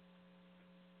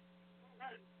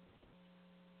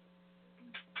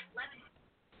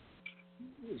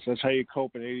 So that's how you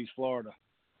cope in 80s Florida.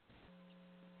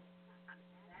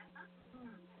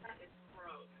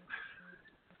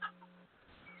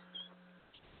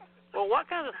 Well, what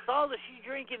kind of salt is she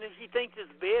drinking if she thinks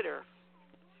it's bitter?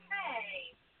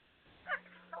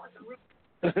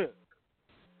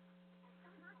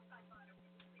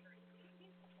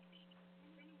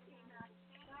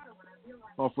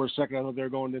 Oh, for a second, I thought they were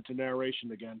going into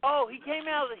narration again. Oh, he came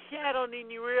out of the shadow and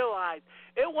then you realize.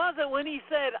 It wasn't when he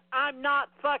said, I'm not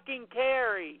fucking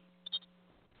Carrie.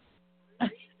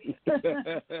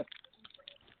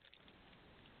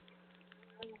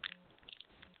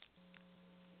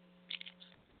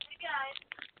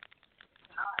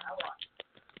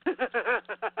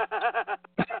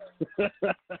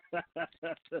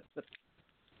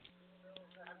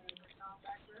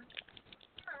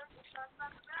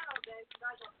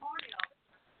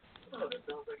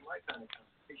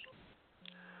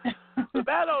 The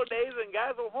bad old days and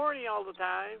guys were horny all the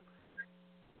time.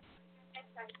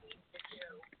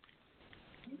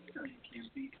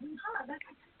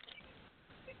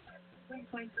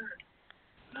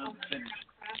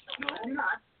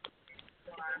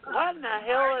 What in the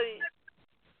hell are you?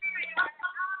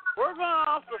 We're going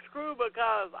off the screw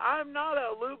because I'm not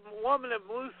a woman of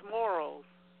loose morals.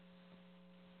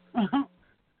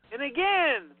 And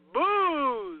again,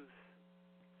 booze.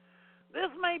 This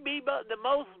may be the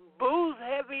most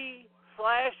booze-heavy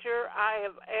slasher I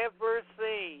have ever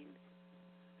seen.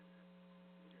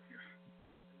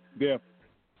 Yeah.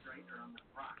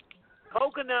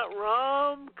 Coconut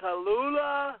rum,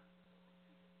 Kahlua.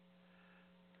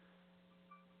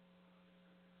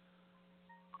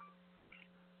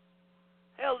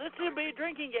 Hell, this should be a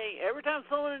drinking game. Every time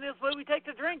someone in this movie takes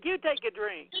a drink, you take a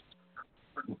drink.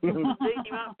 See, you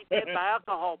might be dead by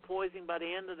alcohol poisoning by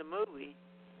the end of the movie.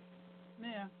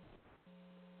 Yeah.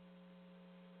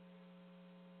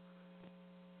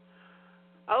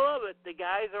 I love it. The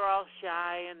guys are all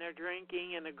shy and they're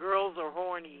drinking and the girls are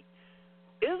horny.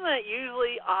 Isn't that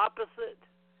usually opposite?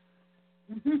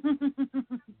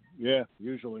 Yeah,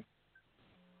 usually.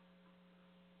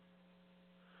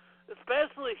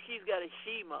 Especially if she's got a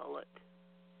she mullet.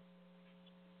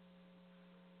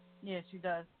 Yeah, she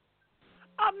does.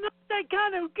 I'm not that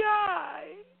kind of guy.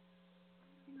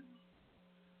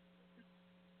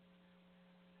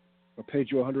 I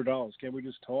paid you $100. Can't we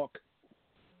just talk?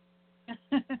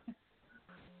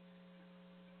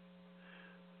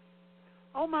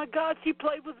 Oh my God, she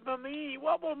played with me.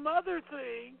 What will Mother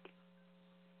think?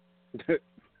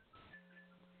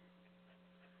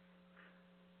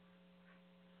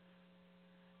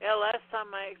 Yeah, last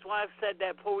time my ex-wife said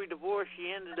that before we divorced,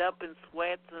 she ended up in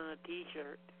sweats and a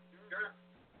T-shirt.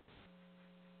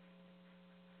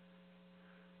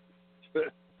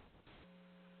 If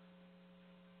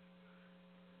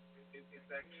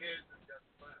that kid has got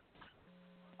fun.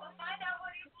 Well, find out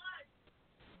what he wants.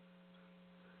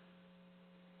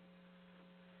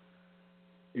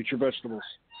 Eat your vegetables.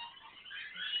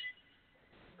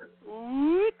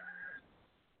 What?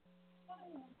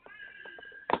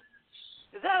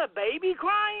 Is that a baby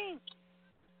crying?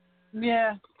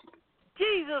 Yeah.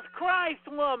 Jesus Christ,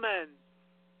 woman.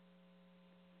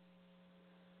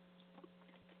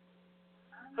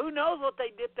 Who knows what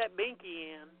they dipped that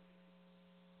binky in?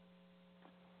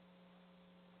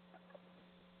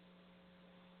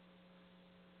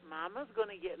 Mama's going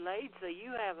to get laid, so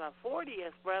you have a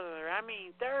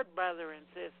third brother and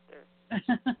sister.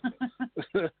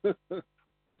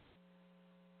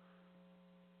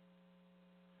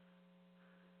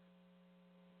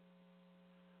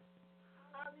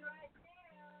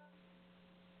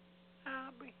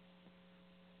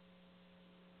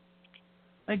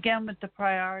 Again with the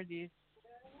priorities.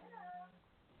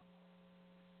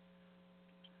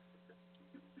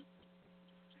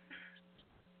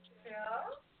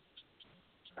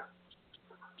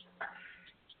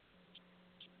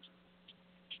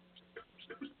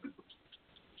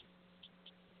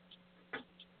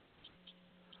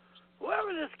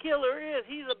 Whoever this killer is,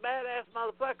 he's a badass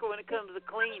motherfucker when it comes to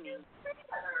cleaning.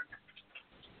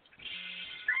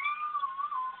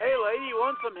 Hey, lady, you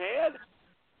want some head?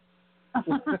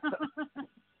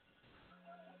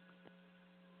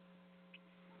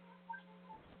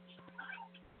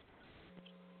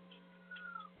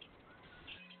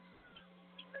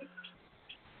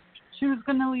 She was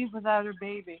going to leave without her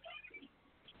baby.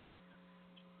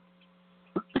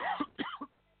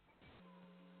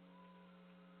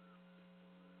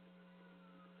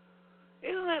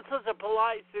 Isn't that such a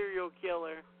polite serial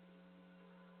killer?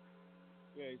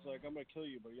 Yeah, he's like, I'm going to kill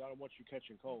you, but I don't want you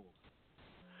catching cold.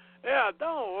 Yeah,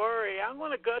 don't worry. I'm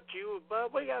going to gut you,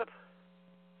 but we got to...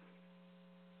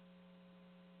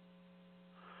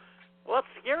 What's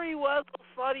scary was those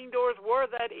sliding doors were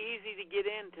that easy to get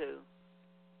into.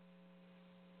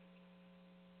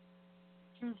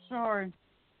 I'm sorry.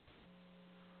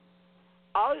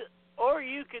 Or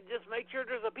you could just make sure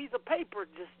there's a piece of paper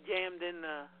just jammed in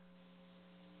the...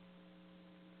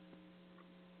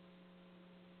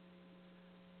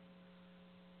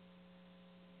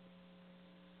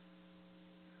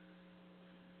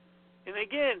 And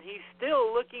again, he's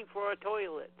still looking for a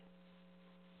toilet.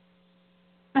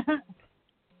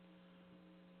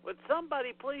 Would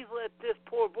somebody please let this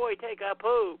poor boy take a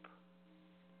poop?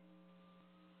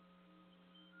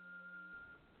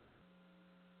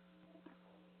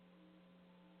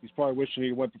 He's probably wishing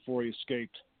he went before he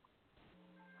escaped.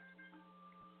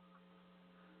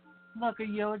 Look, a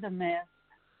Yoda mask.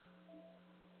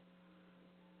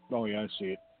 Oh, yeah, I see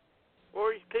it.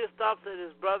 Or he's pissed off that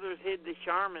his brothers hid the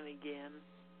Charmin again.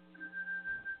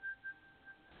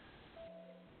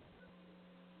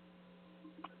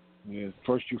 Yeah,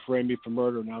 first you framed me for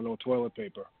murder, now no toilet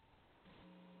paper.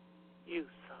 You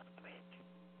son of a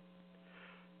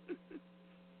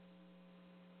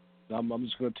bitch. I'm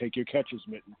just going to take your catcher's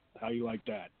mitten. How you like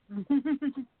that?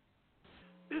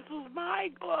 This is my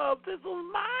glove. This is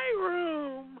my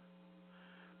room.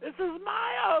 This is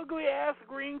my ugly-ass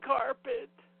green carpet.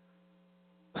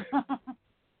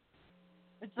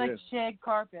 It's like Yes. shag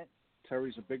carpet.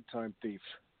 Terry's a big-time thief.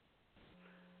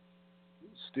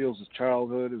 Steals his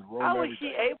childhood, his romance. How is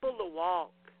she able to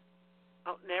walk?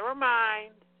 Oh, never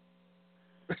mind.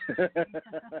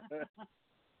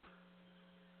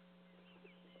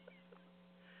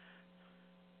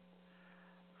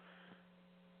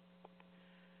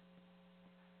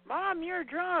 Mom, you're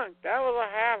drunk. That was a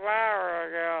half hour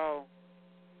ago.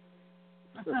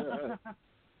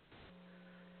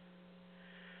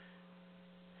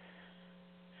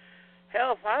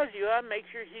 Hell, if I was you, I'd make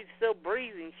sure she's still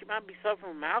breathing. She might be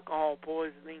suffering from alcohol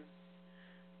poisoning.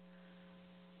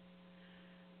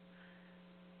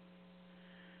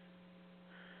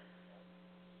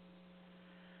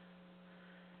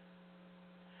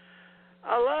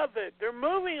 I love it. They're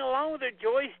moving along with their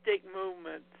joystick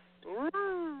movements.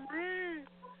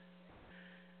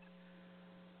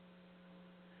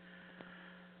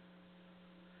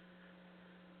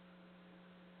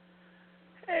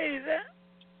 Hey, that...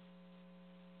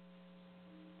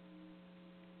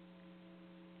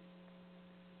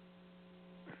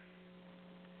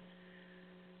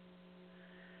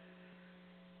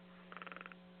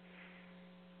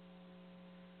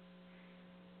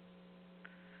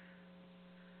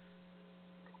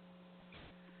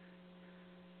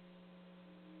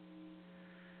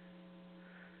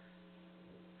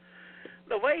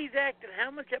 The way he's acting, how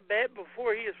much I bet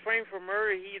before he was framed for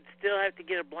murder, he'd still have to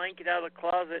get a blanket out of the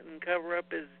closet and cover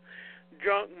up his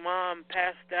drunk mom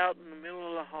passed out in the middle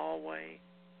of the hallway.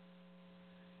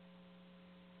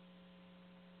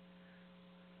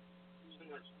 Too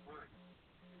much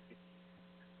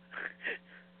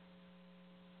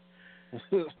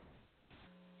fun.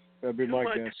 That'd be my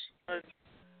much guess. fun.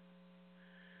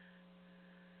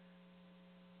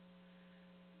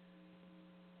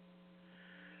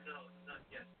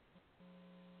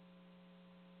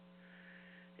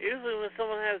 Usually when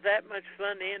someone has that much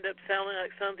fun, they end up sounding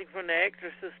like something from The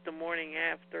Exorcist the morning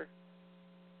after.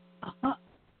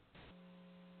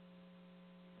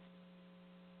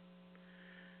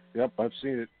 Yep, I've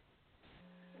seen it.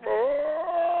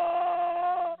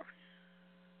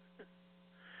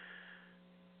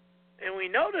 And we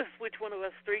noticed which one of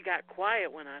us three got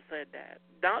quiet when I said that.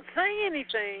 Don't say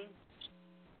anything.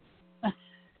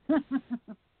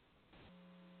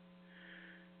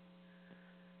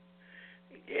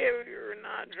 Give your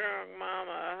not drunk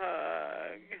mama a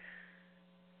hug.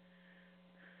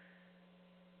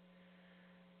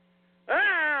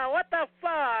 Ah, what the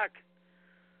fuck?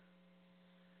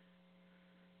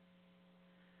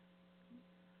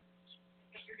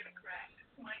 You're gonna crash.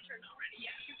 It's my turn already.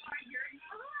 Yeah, you are. You're.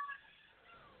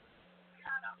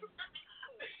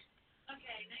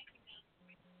 Okay, next.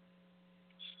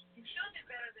 You still did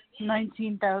better than me.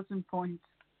 19,000 points.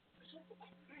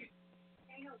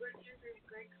 I know, we're doing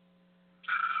great.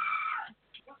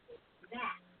 What was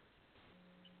that?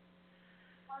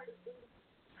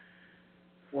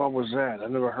 What was that? I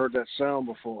never heard that sound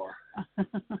before.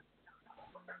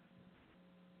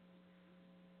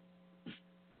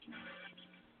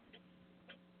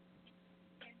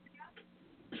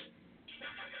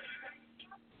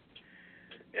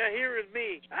 Yeah, here is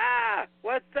me. Ah,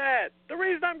 what's that? The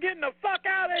reason I'm getting the fuck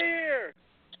out of here.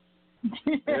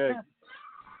 Hey.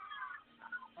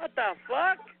 What the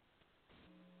fuck?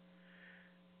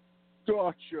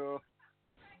 Gotcha.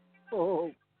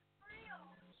 Oh.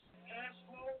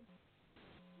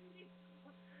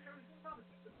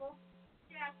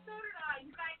 Yeah, so did I.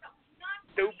 You guys are not.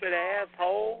 Stupid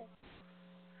asshole.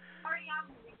 Sorry, I'm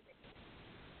leaving.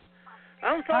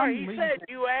 I'm sorry, I'm he leaving. said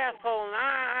you asshole, and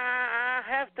I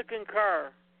have to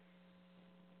concur.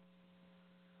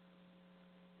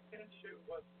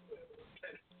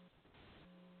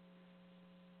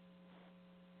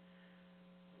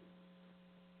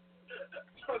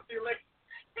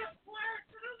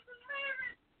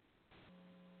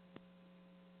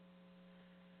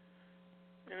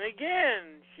 And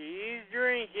again, she's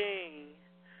drinking.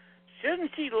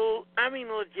 Shouldn't she,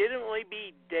 legitimately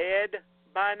be dead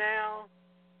by now?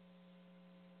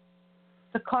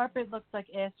 The carpet looks like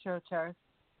astroturf.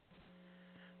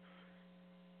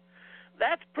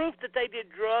 That's proof that they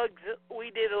did drugs.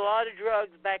 We did a lot of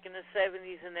drugs back in the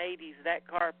 70s and 80s, that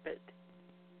carpet.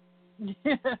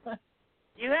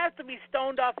 You have to be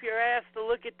stoned off your ass to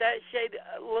look at that shade,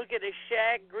 look at a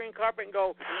shag green carpet and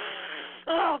go,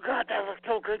 oh, God, that looks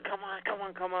so good. Come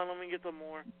on, let me get some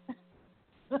more.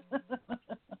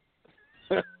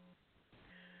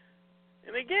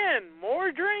 And again,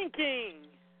 more drinking.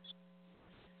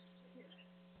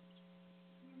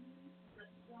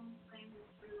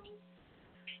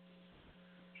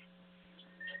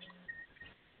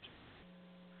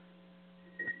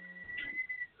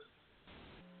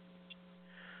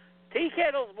 Tea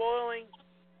kettle's boiling.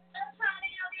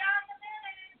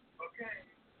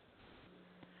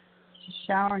 She's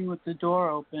showering with the door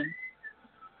open,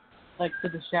 like for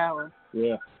the shower.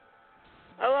 Yeah.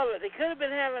 I love it. They could have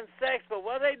been having sex, but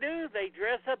what they do, they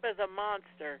dress up as a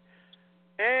monster.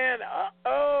 And,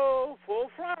 full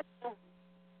frontal.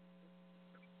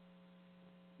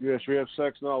 Yes, we have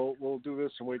sex now. We'll do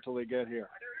this and wait till they get here.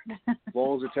 As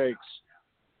long as it takes.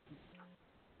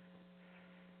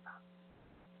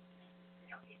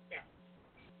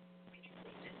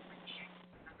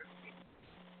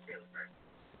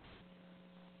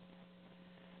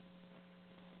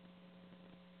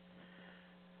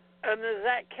 And does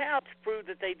that couch prove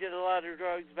that they did a lot of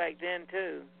drugs back then,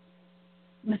 too?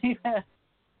 Yeah.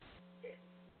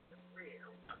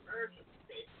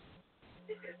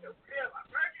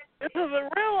 This is a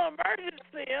real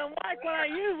emergency, unlike when I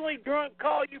usually drunk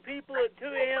call you people at 2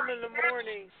 a.m. in the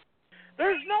morning.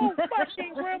 There's no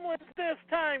fucking gremlins this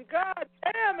time. God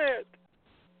damn it.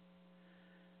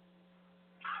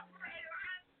 Operator,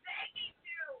 I'm begging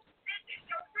you. This is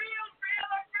a real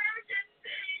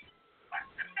emergency.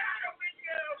 What's the matter with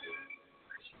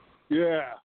you?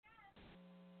 Yeah.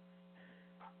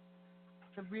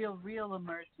 It's a real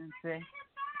emergency.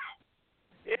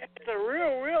 Yeah, it's a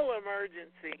real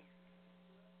emergency.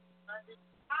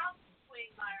 I'll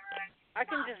swing my right. I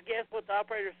can just guess what the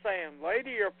operator's saying.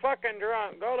 Lady, you're fucking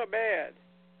drunk. Go to bed.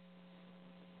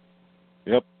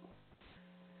 Yep.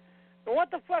 And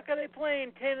what the fuck are they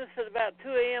playing tennis at about 2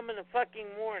 a.m. in the fucking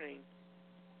morning?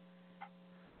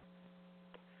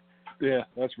 Yeah,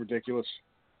 that's ridiculous.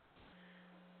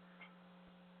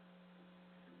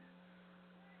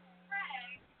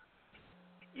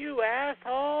 You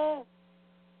asshole.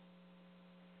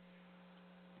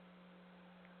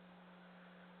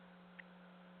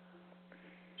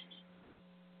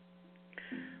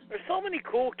 There's so many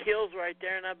cool kills right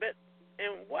there, and I bet.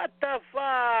 And what the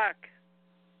fuck?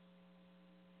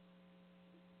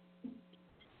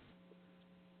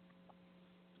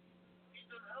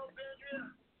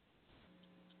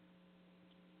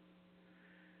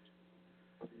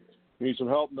 Need some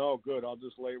help? No, good. I'll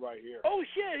just lay right here. Oh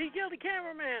shit! He killed the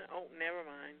cameraman. Oh, never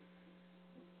mind.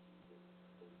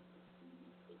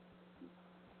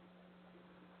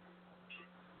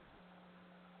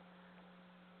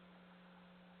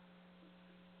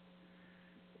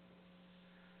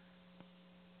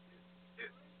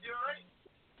 You alright?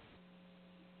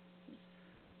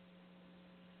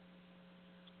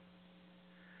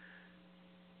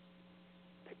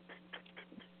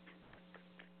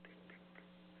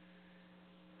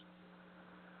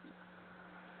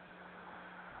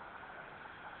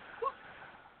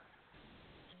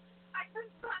 I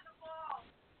couldn't find the ball.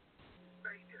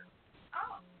 Right here.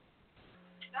 Oh.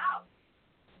 No.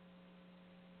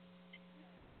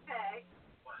 Okay.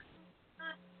 What?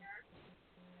 Not here.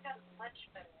 Got much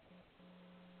better.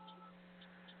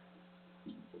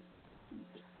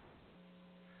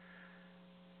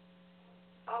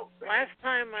 Oh, Last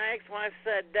time my ex-wife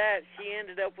said that, she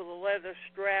ended up with a leather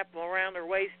strap around her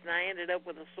waist, and I ended up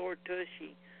with a sore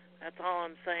tushy. That's all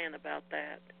I'm saying about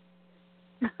that.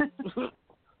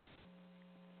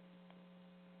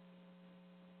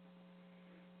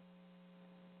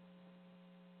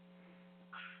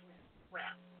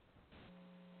 Well.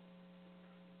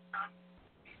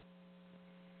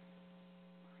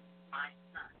 My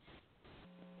son.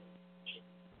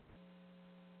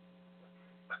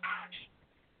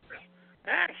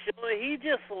 Actually, he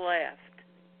just left.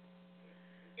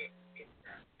 She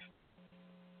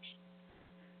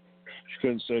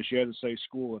couldn't say. She had to say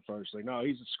school at first. Like, no,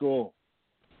 he's at school.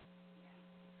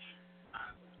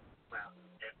 Well,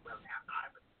 now I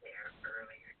was there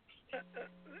earlier.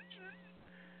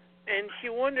 And she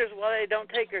wonders why they don't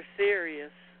take her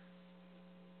serious.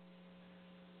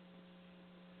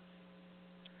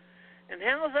 And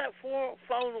how's that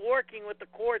phone working with the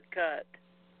cord cut?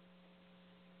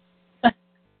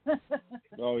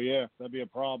 Oh, yeah, that'd be a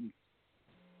problem.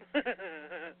 What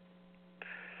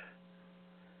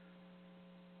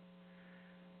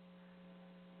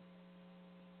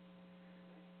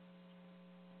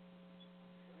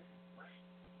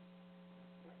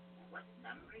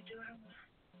number do I want?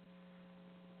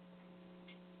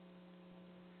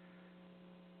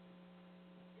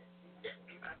 Get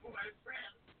me my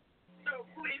boyfriend. No,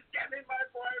 please get me my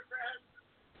boyfriend.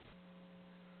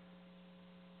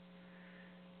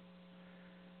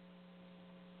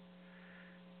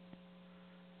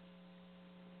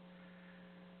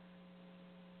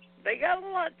 They got a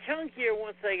lot chunkier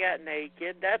once they got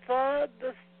naked. That's all.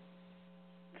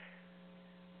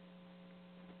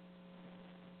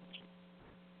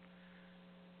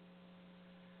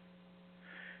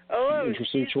 Oh,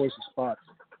 interesting choice of spot.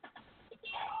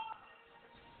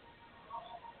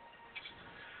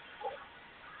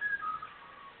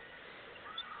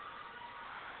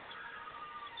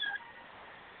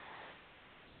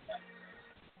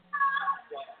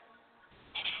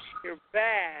 You're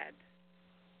bad.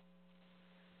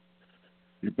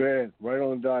 You're bad. Right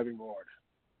on the diving board.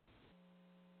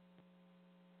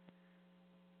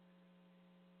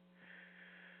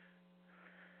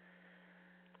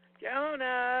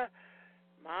 Jonah,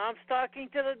 Mom's talking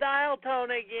to the dial tone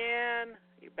again.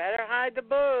 You better hide the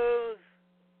booze.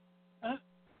 I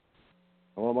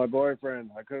want my boyfriend.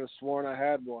 I could have sworn I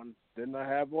had one. Didn't I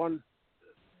have one?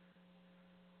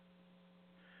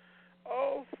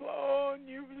 Oh, phone,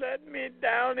 you've let me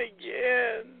down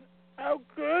again. How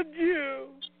could you?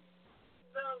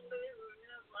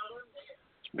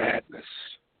 It's madness.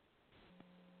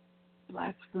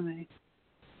 Blasphemy.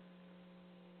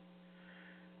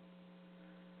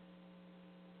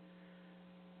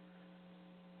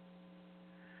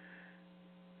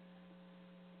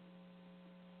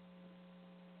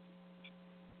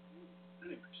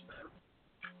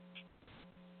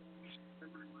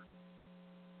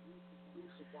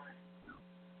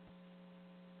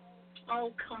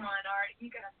 Oh, come on, Art.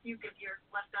 You got a few good years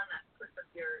left on that clip of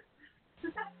yours.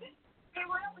 Hey,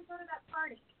 why don't we go to that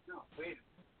party? No, wait.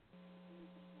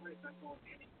 Wait, not going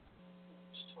any.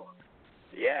 Just talk.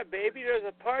 Yeah, baby, there's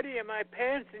a party in my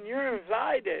pants and you're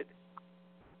invited.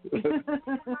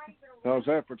 How's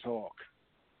that for talk?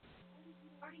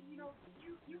 Artie, you know,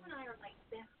 you and I are like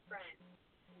best friends.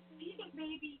 Do you think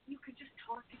maybe you could just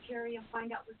talk to Carrie and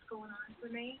find out what's going on for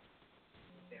me?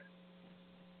 Yeah.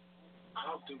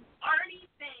 I'll do it. Artie,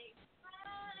 thanks.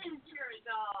 You're a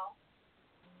doll.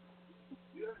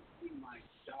 You haven't seen my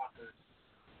daughter.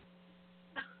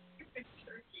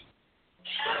 Turkey.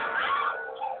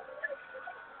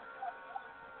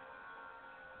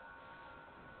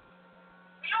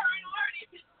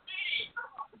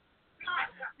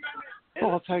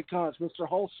 Oh, thank God, it's Mr.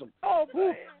 Wholesome. Oh,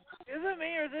 boy. Is it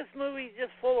me or is this movie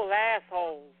just full of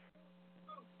assholes?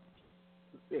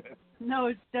 Yeah. No,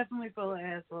 it's definitely full of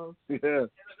assholes. Yeah.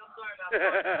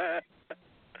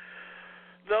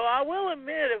 Though I will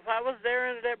admit, if I was there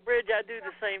under that bridge, I'd do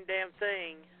the same damn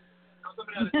thing. I'm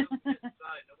coming out of the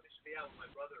inside. Nobody should be out with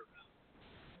my brother around.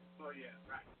 Oh, yeah,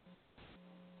 right.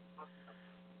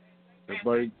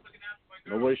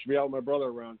 Nobody should be out with my brother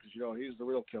around because, you know, he's the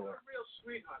real killer. You're a real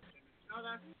sweetheart, Jimmy. You know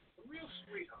that? A real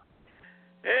sweetheart.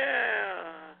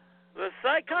 Yeah. The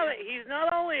psycho, he's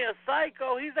not only a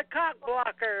psycho, he's a cock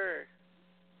blocker.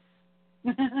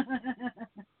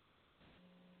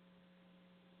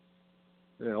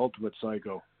 Yeah, ultimate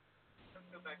psycho.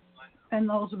 And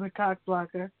the ultimate cock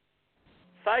blocker.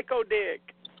 Psycho dick.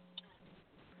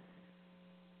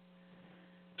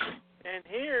 And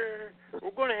here,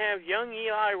 we're going to have young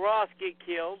Eli Roth get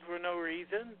killed for no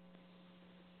reason.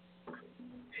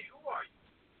 Hey, who are you?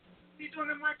 What are you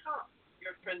doing in my car?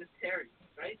 You're a friend of Terry,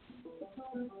 right?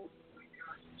 Oh, my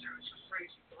God, Terry's a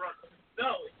crazy brother.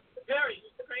 No, Terry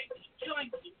is crazy,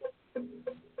 killing people.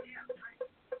 Yeah, right.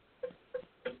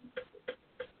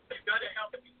 You gotta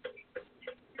help me.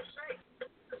 You're safe.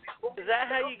 Is that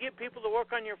how you get people to work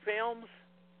on your films?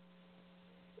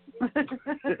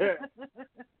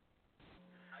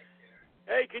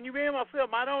 Hey, can you be in my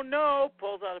film? I don't know.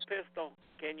 Pulls out a pistol.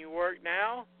 Can you work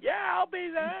now? Yeah, I'll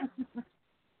be there.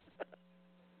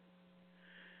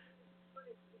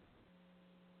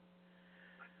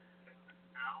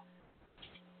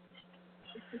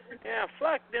 Yeah,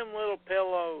 fuck them little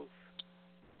pillows.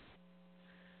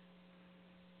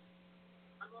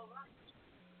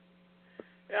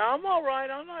 Yeah, I'm all right.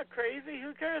 I'm not crazy.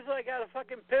 Who cares if I got a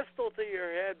fucking pistol to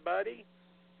your head, buddy?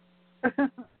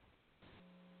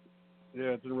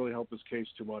 Yeah, it didn't really help his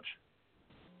case too much.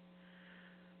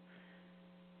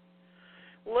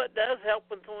 Well, it does help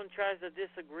when someone tries to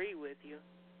disagree with you.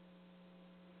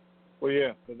 Well,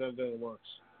 yeah, but then it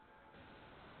works.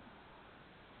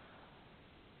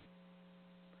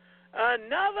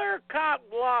 Another cock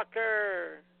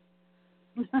blocker.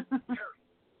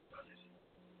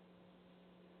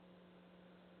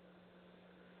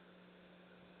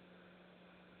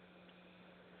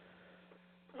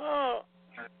 Oh,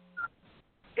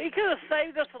 he could have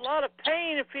saved us a lot of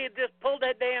pain if he had just pulled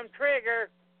that damn trigger.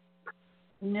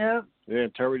 Yep. Yeah,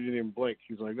 Terry didn't even blink.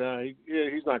 He's like, nah,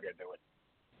 he's not going to do it.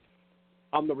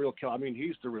 I'm the real killer. I mean,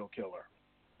 he's the real killer.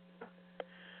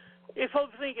 If I'm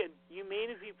thinking, you mean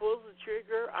if he pulls the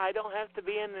trigger, I don't have to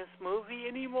be in this movie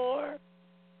anymore?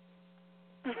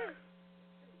 Be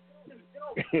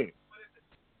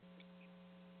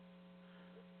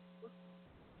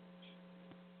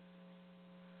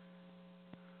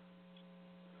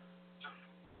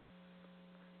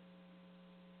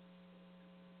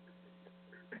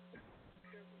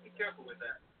careful with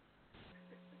that.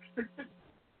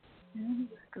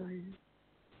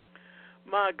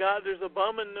 My God, there's a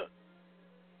bum in the...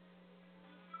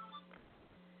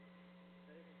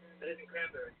 That isn't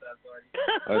cranberry sauce, Marty.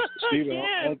 Steven,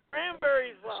 yeah,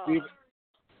 cranberry sauce.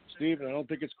 Steven, I don't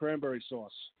think it's cranberry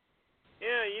sauce.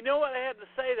 Yeah, you know what? I had to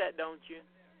say that, don't you?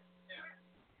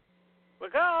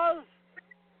 Because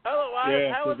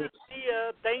otherwise, how would it be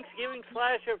a Thanksgiving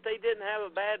slasher if they didn't have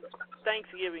a bad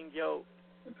Thanksgiving joke?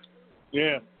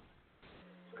 Yeah.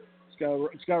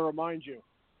 It's got to remind you.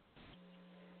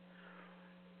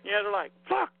 Yeah, they're like,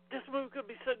 fuck, this movie could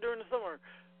be set during the summer.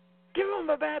 Give them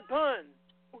a bad pun.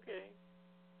 Okay.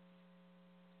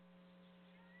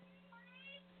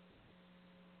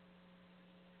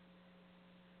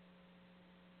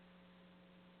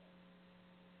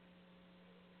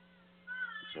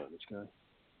 What's up, this guy?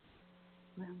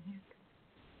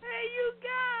 Hey, you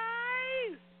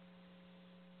guys!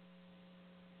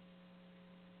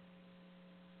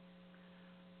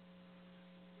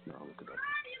 No, look at that.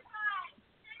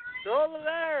 Over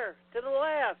there, to the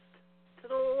left, to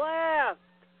the left,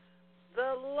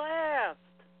 the left.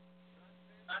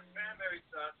 Not cranberry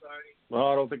sauce, Artie. No,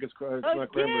 I don't think it's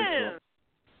not cranberry sauce.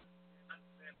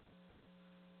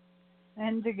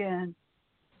 And again.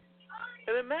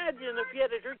 And imagine if you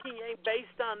had a drinking game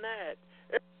based on that.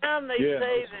 Every time they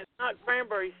say that it's not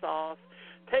cranberry sauce,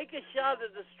 take a shot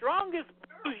of the strongest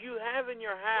booze you have in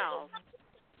your house.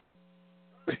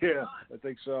 Yeah, I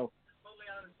think so. Totally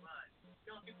out of his mind.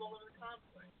 Killing people all over the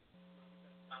complex.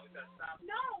 We gotta stop.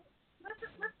 No! Let's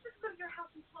just go to your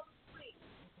house and tell the police.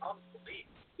 All the police.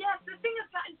 Yes, the thing has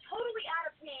gotten totally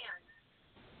out of hand.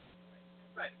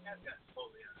 Right, it has gotten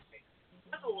totally out of hand.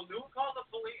 That's what we'll do. We'll call the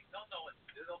police. They'll know what to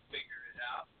do. They'll figure it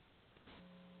out.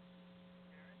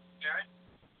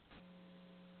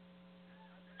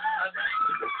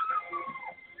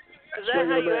 Is that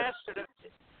that how you asked her to,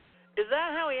 is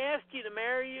that how he asked you to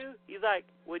marry you? He's like,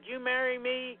 would you marry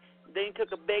me? Then he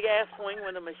took a big ass swing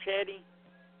with a machete.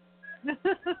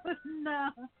 No.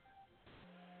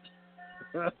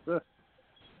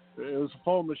 It was a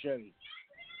foam machete.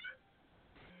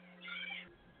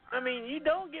 I mean, you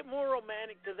don't get more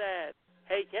romantic to that.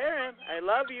 Hey, Karen, I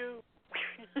love you.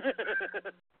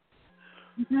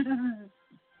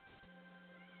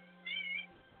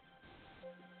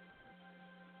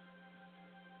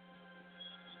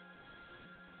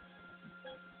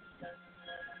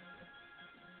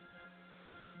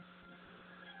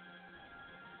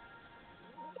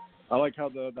 I like how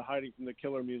the hiding from the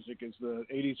killer music is the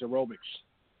 80s aerobics.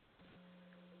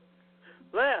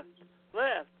 Left,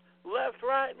 left, left,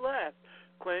 right, left.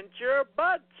 Clench your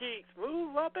butt cheeks.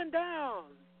 Move up and down.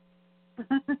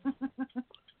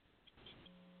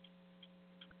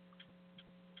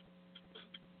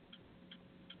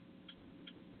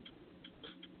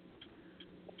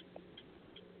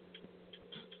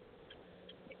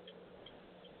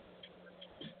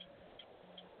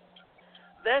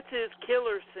 That's his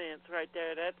killer sense right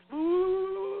there. That's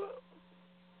ooh.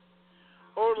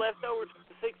 Or leftovers from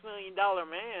the $6 Million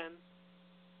Man.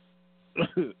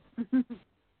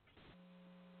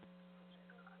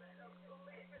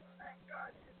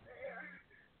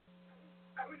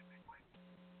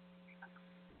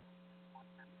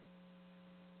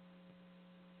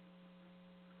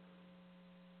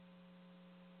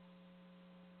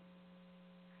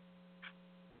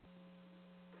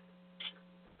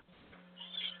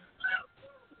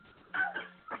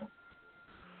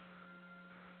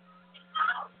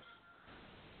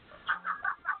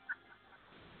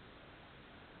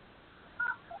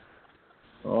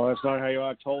 Oh, that's not how you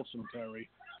act wholesome, Terry.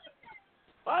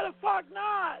 Why the fuck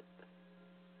not?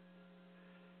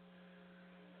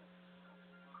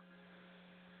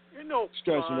 You're no This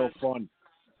guy's fun. no fun.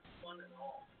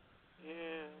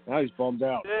 Yeah. Now he's bummed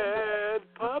out. Dead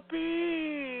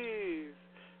puppies.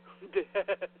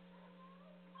 Dead.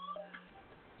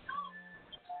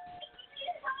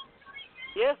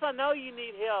 Yes, I know you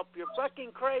need help. You're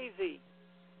fucking crazy.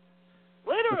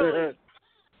 Literally.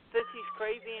 Since he's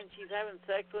crazy and she's having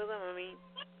sex with him, I mean.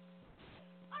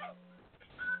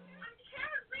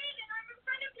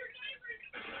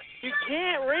 You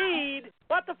can't read?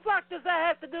 What the fuck does that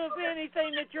have to do with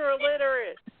anything that you're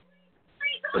illiterate?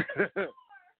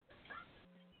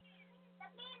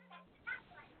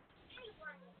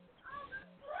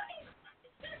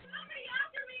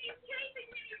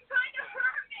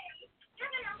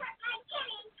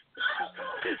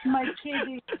 My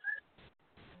kitty.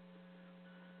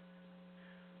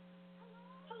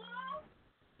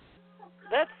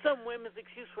 That's some women's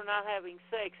excuse for not having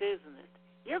sex, isn't it?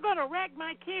 You're going to wreck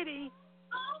my kitty.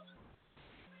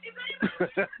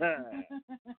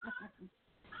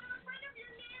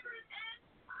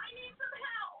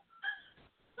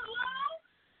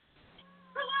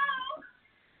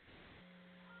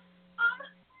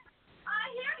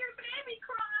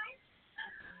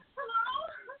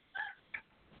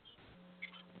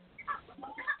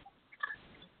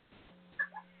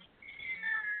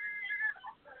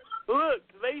 Look,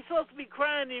 the baby's supposed to be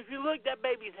crying, and if you look, that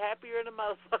baby's happier than a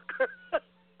motherfucker.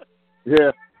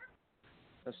 Yeah.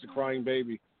 That's the crying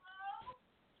baby.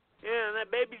 Yeah, and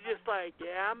that baby's just like,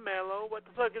 yeah, I'm mellow. What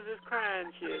the fuck is this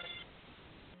crying shit?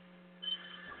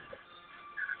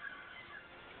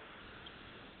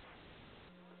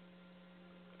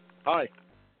 Hi.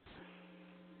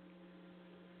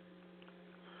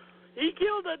 He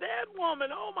killed a dead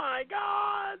woman. Oh, my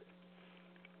God.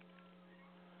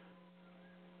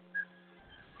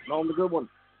 No, I'm the good one.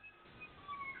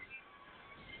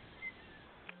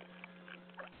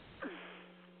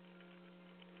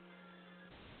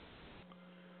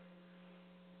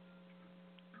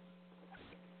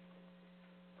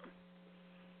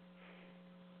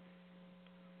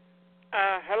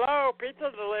 Hello,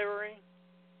 pizza delivery.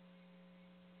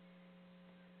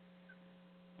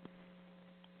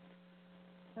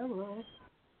 Hello.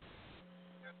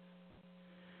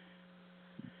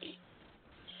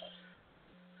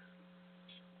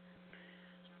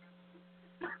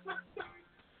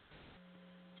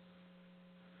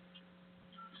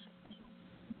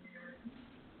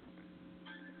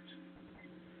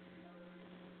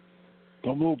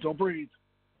 Don't move, don't breathe.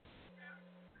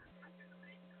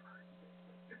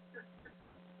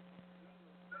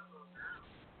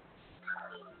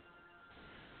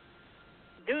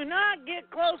 Do not get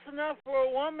close enough for a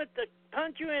woman to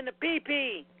punch you in the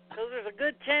pee-pee, because there's a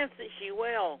good chance that she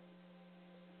will.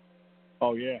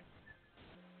 Oh, yeah.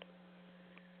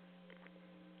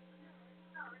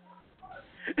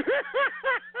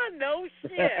 No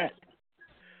shit.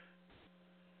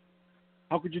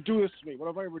 How could you do this to me? What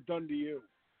have I ever done to you?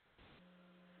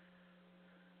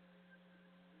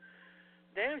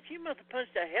 Damn, she must have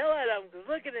punched the hell out of him, because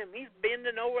look at him. He's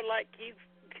bending over like he's...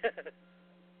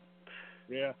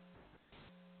 Yeah.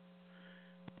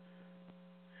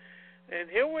 And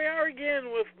here we are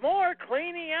again with more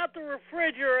cleaning out the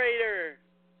refrigerator.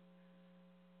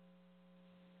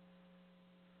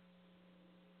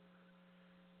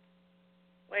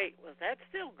 Wait, was that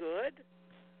still good?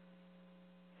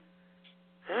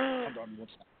 Hold on,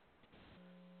 what's that?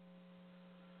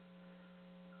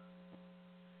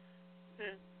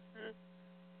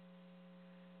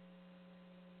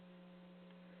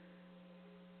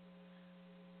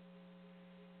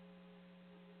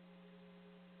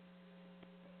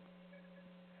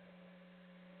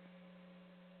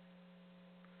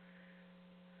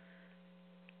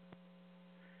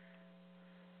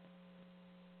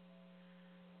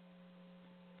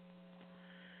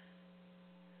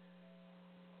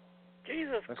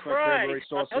 Jesus That's not Christ. cranberry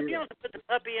sauce I hope either. you don't put the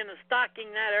puppy in the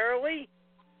stocking that early.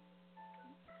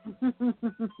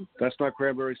 That's not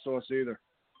cranberry sauce either.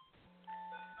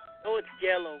 Oh, it's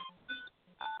Jello.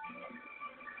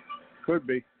 Could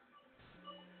be.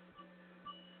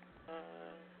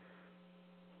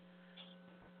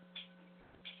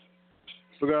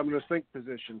 Still got him in a think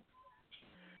position.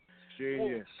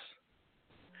 Genius.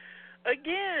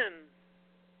 Again.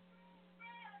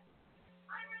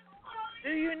 Do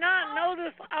you not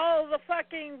notice all the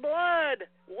fucking blood,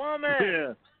 woman?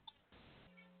 Yeah.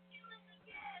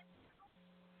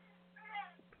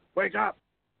 Wake up.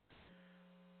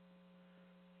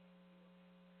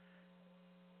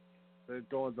 It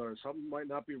dawns on her. Something might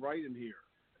not be right in here.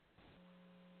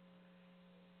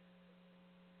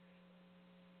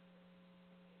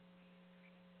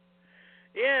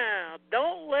 Yeah,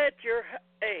 don't let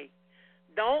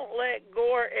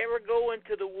Gore ever go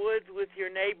into the woods with your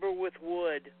neighbor with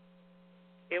wood.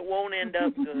 It won't end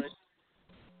up good.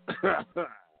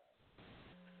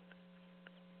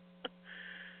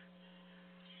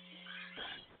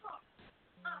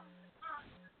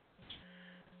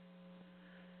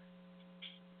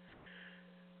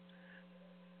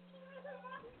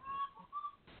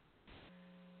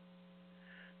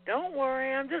 Don't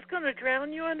worry, I'm just going to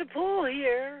drown you in the pool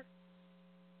here.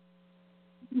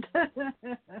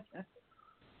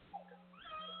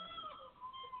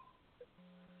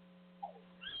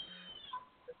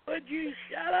 Would you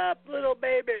shut up, little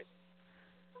baby?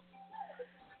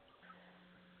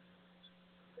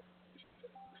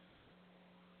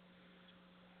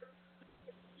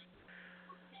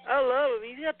 I love him.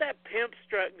 He's got that pimp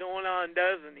strut going on,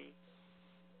 doesn't he?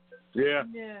 Yeah.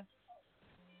 Yeah.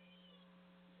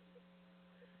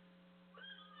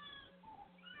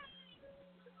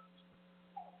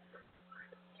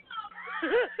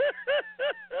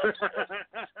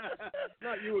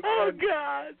 Not you again. Oh,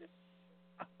 God.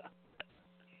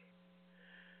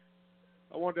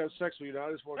 I want to have sex with you now.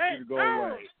 I just want Hey, you to go oh.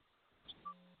 away.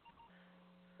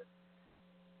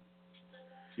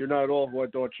 You're not at all who I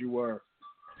thought you were.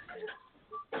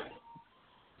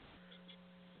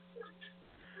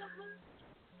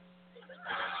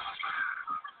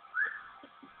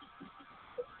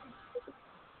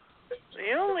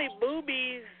 The only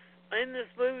boobies in this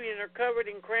movie are covered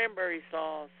in cranberry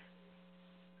sauce.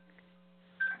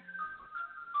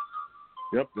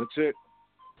 Yep, that's it.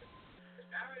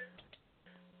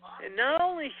 And not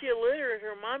only is she illiterate,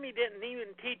 her mommy didn't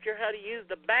even teach her how to use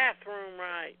the bathroom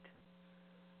right.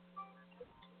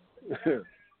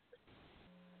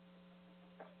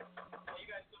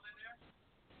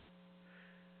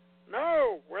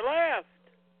 No, we're left.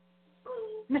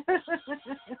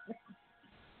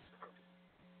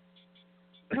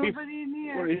 Nobody in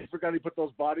here. He forgot he put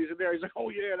those bodies in there. He's like, oh,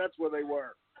 yeah, that's where they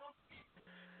were.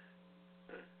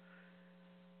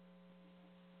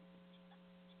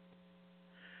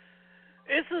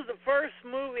 This is the first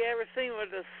movie I ever seen where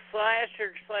the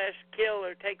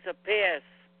slasher/killer takes a piss.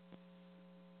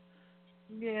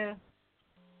 Yeah.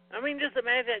 I mean, just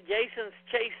imagine that Jason's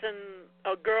chasing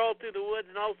a girl through the woods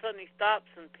and all of a sudden he stops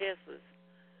and pisses.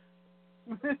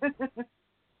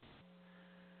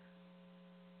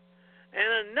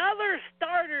 And another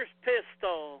starter's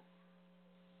pistol.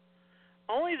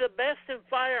 Only the best in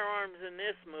firearms in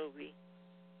this movie.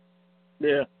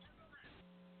 Yeah.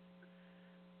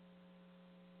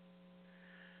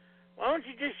 Why don't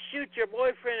you just shoot your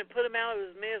boyfriend and put him out of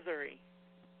his misery?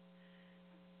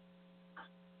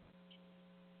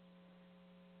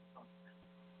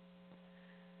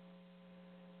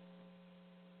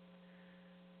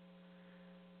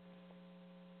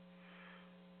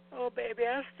 Oh, baby,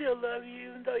 I still love you,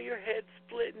 even though your head's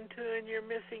split in two and you're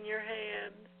missing your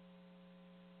hand.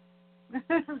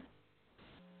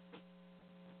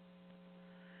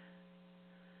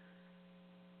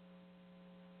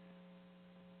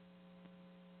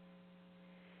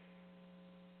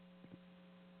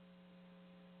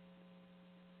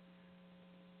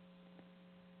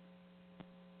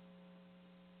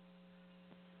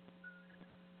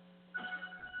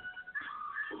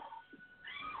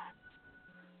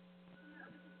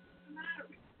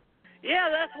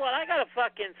 Yeah, that's what I gotta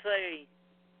fucking say.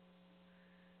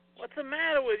 What's the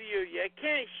matter with you? You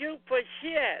can't shoot for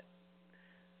shit.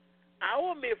 I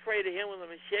wouldn't be afraid of him with a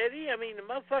machete. I mean, the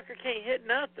motherfucker can't hit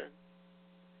nothing.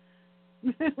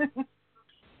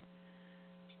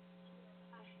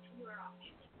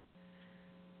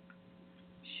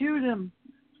 Shoot him.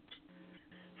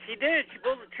 She did. She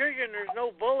pulled the trigger and there's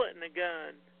no bullet in the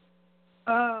gun.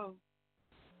 Oh.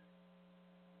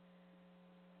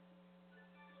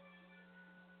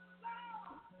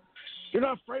 You're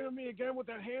not framing me again with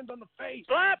that hand on the face.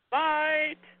 Slap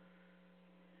fight!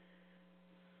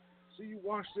 So you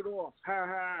washed it off. Ha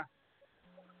ha.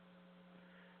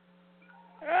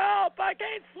 Help! I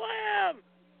can't swim!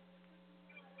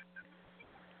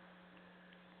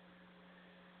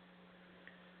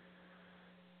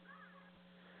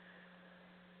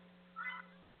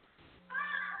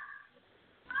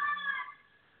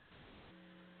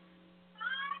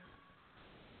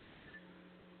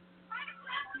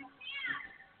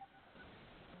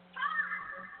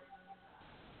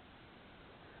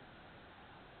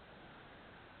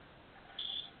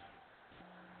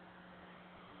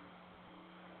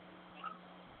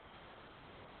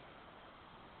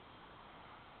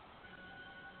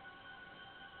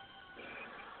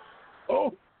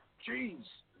 Oh, jeez.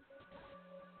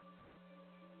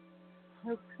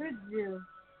 How could you?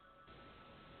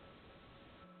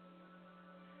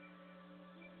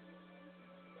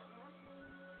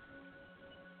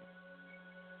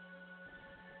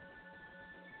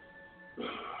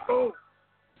 Oh.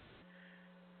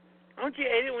 Don't you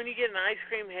hate it when you get an ice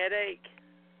cream headache?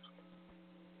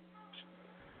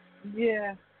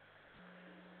 Yeah.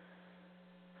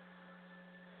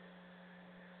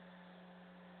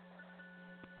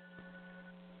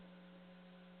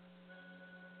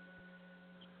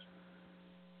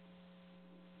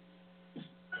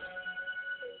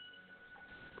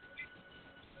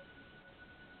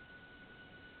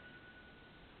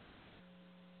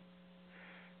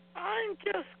 I'm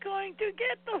just going to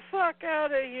get the fuck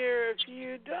out of here if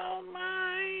you don't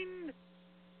mind.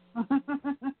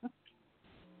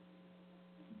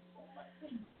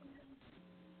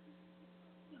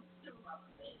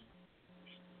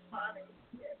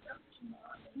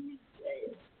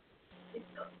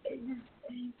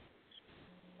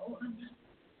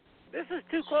 This is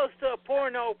too close to a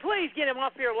porno. Please get him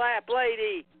off your lap,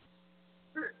 lady.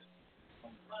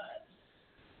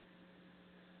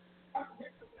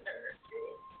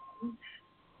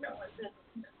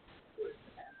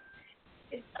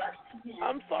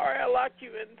 I'm sorry I locked you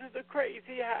into the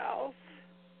crazy house.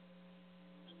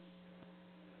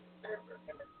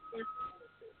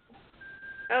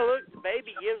 Oh, look, the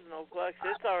baby gives no fucks.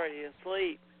 It's already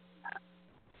asleep.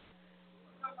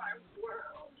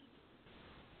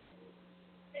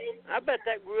 I bet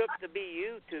that grew up to be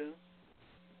you two.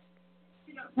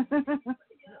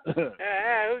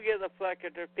 Who gives a fuck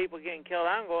if there's people getting killed?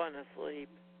 I'm going to sleep.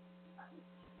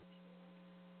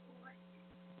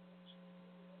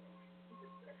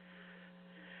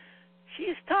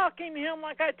 She's talking to him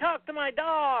like I talk to my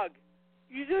dog.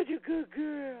 You're such a good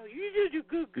girl. You're such a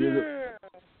good girl.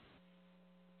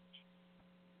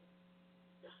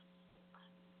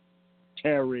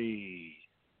 Terry.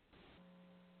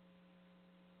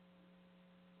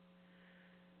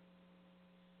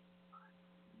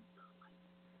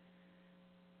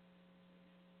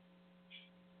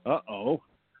 Uh-oh.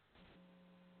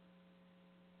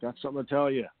 Got something to tell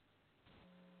you.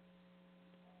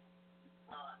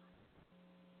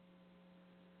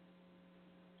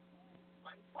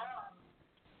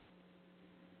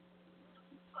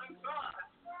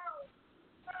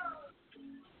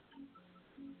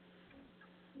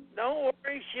 Don't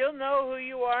worry, she'll know who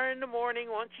you are in the morning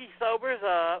once she sobers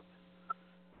up.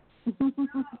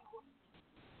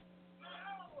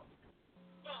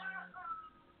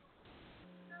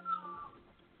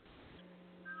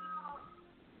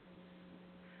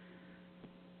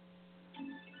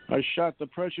 I shot the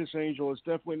precious angel. It's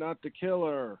definitely not the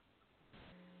killer.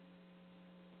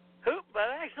 Who? But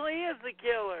actually is the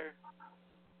killer.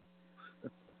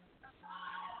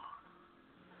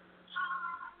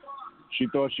 She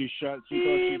thought she shot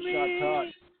Todd.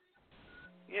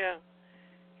 Yeah.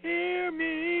 Hear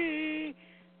me,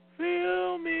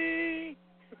 feel me.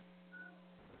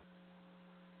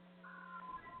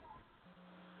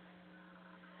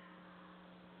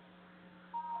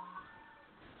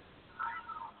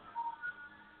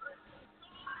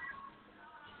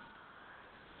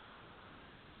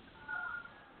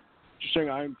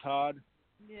 saying I'm Todd?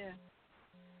 Yeah.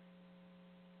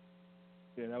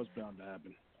 Yeah, that was bound to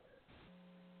happen.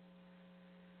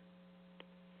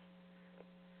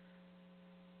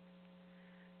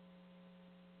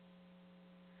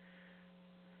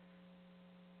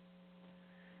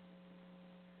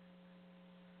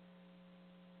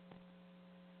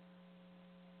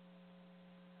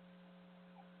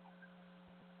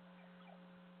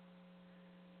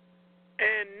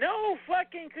 And no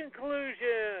fucking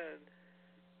conclusion.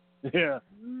 Yeah.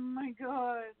 Oh my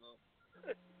God.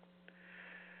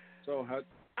 So how?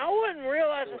 I wouldn't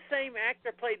realize the same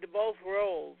actor played the both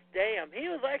roles. Damn, he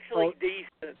was actually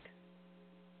decent.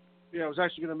 Yeah, I was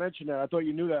actually going to mention that. I thought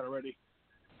you knew that already.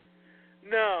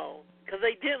 No, because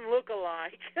they didn't look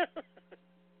alike.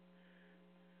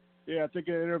 Yeah, I think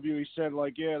in an interview he said,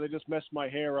 like, yeah, they just messed my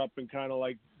hair up and kind of,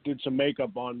 like, did some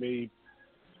makeup on me.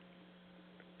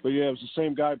 But, yeah, it was the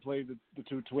same guy played the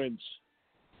two twins.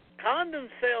 Condom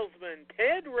salesman,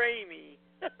 Ted Raimi.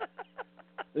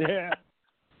 Yeah.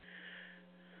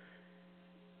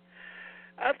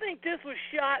 I think this was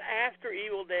shot after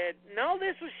Evil Dead. No,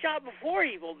 this was shot before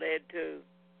Evil Dead 2.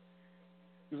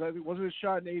 Because I think, wasn't it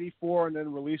shot in 84 and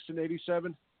then released in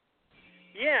 87?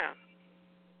 Yeah.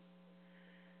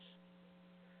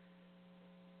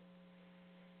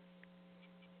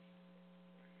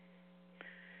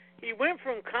 He went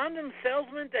from condom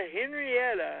salesman to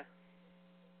Henrietta.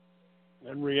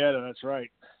 Henrietta, that's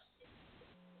right.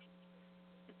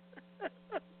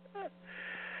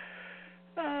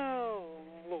 Oh,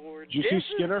 Lord. Did you see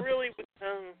Skinner? This has really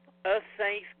become a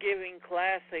Thanksgiving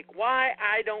classic. Why,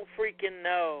 I don't freaking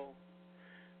know.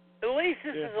 At least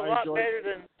this is a lot better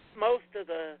than most of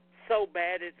the so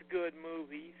bad it's good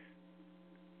movies.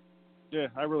 Yeah,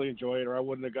 I really enjoyed it, or I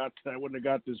wouldn't have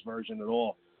got this version at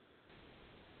all.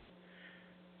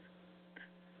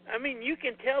 I mean, you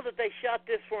can tell that they shot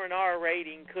this for an R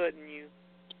rating, couldn't you?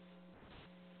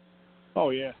 Oh,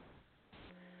 yeah.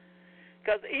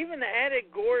 Because even the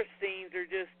added gore scenes are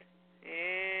just,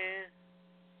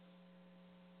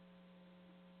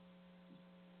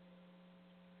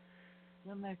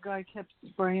 Then that guy kept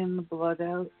spraying the blood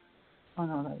out. Oh,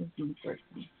 no, that was in the first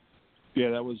one. Yeah,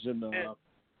 that was in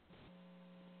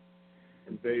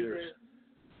Invaders.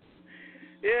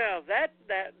 Yeah, that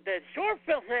short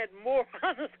film had more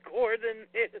honest gore than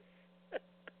this.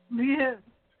 Yeah.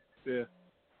 Yeah.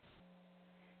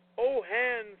 Oh,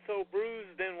 hand so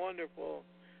bruised and wonderful.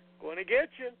 Gonna get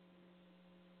you.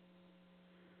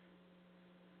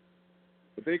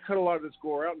 But they cut a lot of this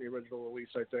gore out in the original release,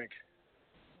 I think.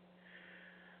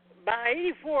 By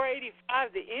 84,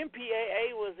 85, the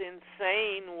MPAA was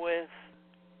insane with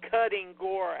cutting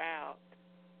gore out.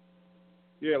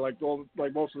 Yeah, like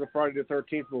most of the Friday the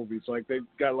 13th movies, like they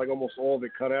got like almost all of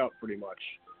it cut out, pretty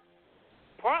much.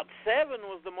 Prop 7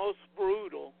 was the most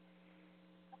brutal.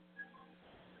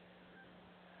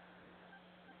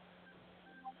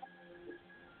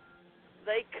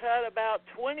 They cut about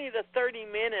 20 to 30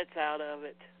 minutes out of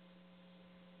it.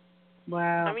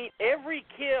 Wow. I mean, every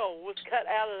kill was cut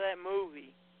out of that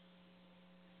movie.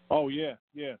 Oh yeah,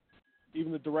 yeah.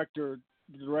 Even the director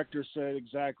said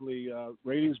exactly.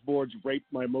 Ratings boards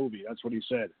raped my movie. That's what he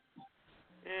said.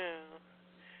 Yeah.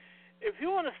 If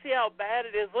you want to see how bad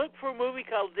it is, look for a movie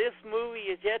called This Movie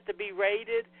Is Yet to Be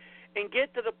Rated, and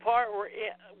get to the part where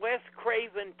Wes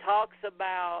Craven talks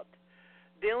about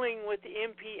dealing with the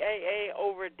MPAA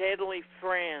over Deadly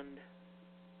Friend.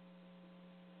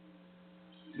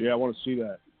 Yeah, I want to see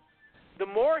that. The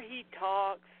more he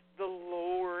talks, the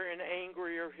lower and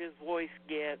angrier his voice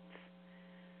gets.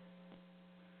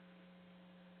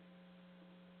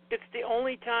 It's the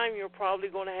only time you're probably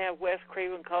going to have Wes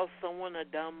Craven call someone a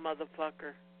dumb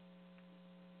motherfucker.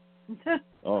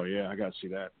 Oh, yeah, I got to see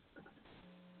that.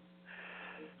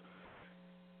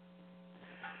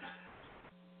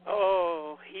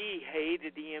 Oh, he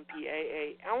hated the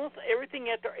MPAA. Almost everything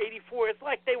after 84, it's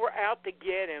like they were out to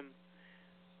get him.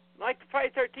 Like the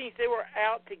Friday 13th, they were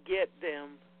out to get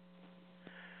them.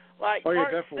 Like oh, yeah,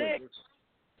 part definitely. 6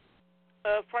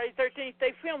 of Friday 13th,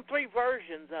 they filmed 3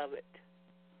 versions of it.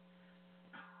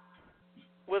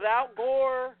 Without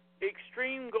gore,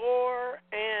 extreme gore,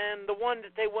 and the one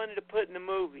that they wanted to put in the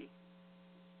movie.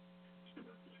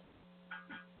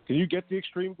 Can you get the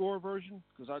extreme gore version?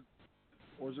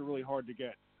 Or is it really hard to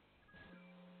get?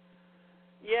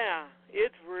 Yeah,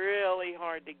 it's really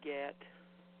hard to get.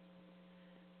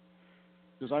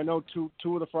 Because I know two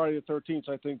of the Friday the 13th,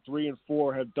 I think 3 and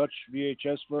 4 have Dutch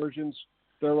VHS versions.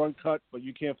 They're uncut, but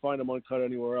you can't find them uncut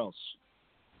anywhere else.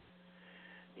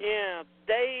 Yeah,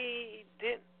 they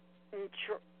didn't.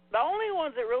 The only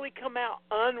ones that really come out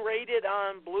unrated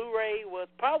on Blu-ray was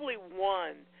probably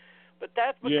one, But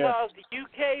that's because the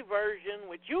UK version,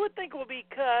 which you would think will be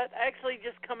cut, actually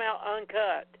just come out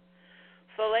uncut.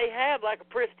 So they have like a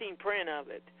pristine print of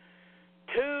it.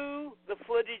 2, the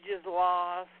footage is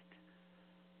lost.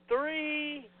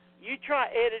 3, you try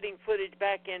editing footage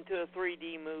back into a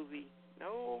 3D movie.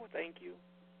 No, thank you.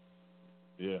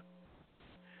 Yeah.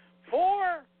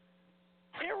 4,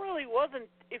 it really wasn't,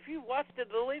 if you watched the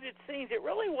deleted scenes, it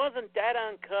really wasn't that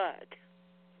uncut.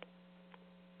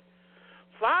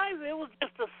 5, it was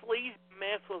just a sleazy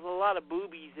mess with a lot of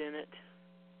boobies in it.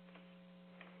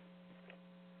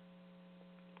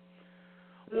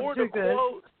 Or to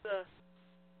quote the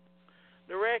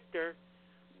director,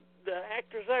 the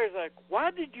actors there is like,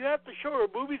 why did you have to show her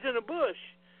boobies in a bush?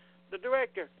 The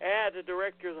director, the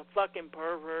director's a fucking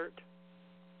pervert.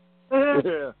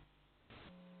 Yeah.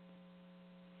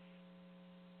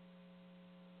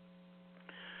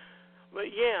 But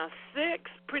yeah, 6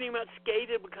 pretty much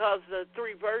skated because the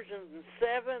 3 versions, and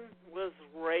 7 was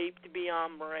raped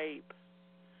beyond rape.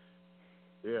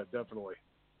 Yeah, definitely.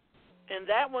 And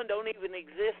that one don't even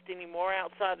exist anymore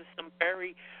outside of some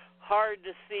very hard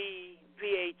to see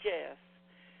VHS.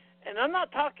 And I'm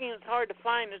not talking it's hard to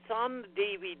find, it's on the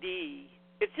DVD.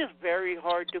 It's just very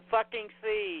hard to fucking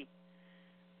see.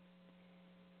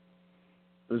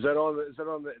 Is that on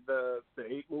the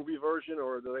 8 movie version,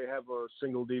 or do they have a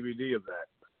single DVD of that?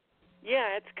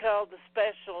 Yeah, it's called the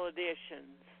Special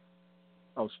Editions.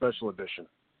 Oh, Special Edition.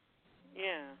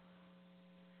 Yeah.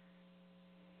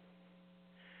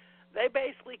 They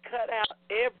basically cut out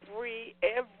every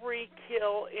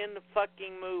kill in the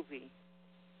fucking movie.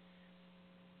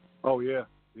 Oh, yeah,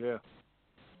 yeah.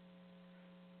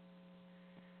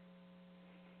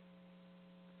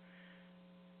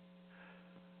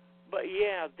 But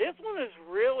yeah, this one is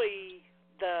really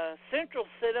the Central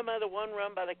Cinema, the one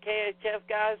run by the KHF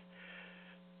guys,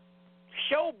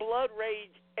 show Blood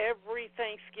Rage every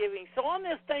Thanksgiving. So on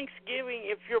this Thanksgiving,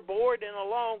 if you're bored and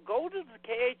alone, go to the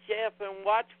KHF and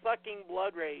watch fucking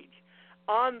Blood Rage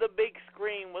on the big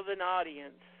screen with an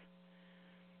audience.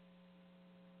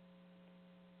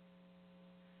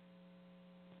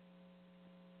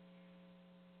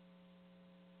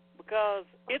 Because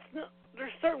it's not,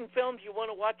 there's certain films you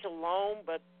want to watch alone,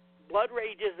 but Blood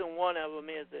Rage isn't one of them,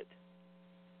 is it?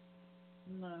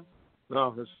 No.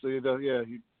 No,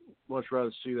 you'd much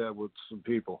rather see that with some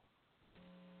people.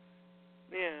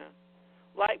 Yeah.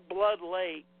 Like Blood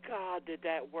Lake. God, did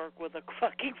that work with a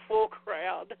fucking full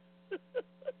crowd.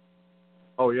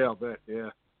 Oh, yeah, I'll bet, yeah.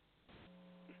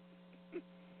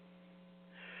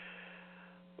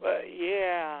 But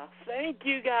yeah, thank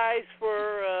you guys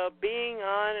for being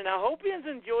on, and I hope you guys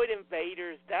enjoyed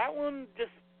Invaders. That one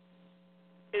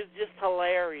is just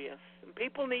hilarious, and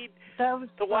people need to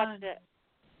watch that.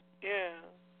 Yeah.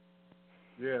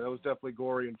 Yeah, that was definitely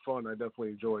gory and fun. I definitely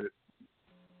enjoyed it.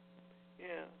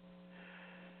 Yeah.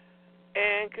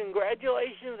 And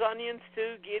congratulations, Onions,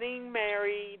 to getting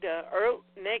married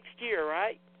next year,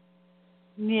 right?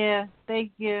 Yeah,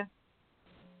 thank you.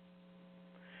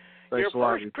 Thanks Your a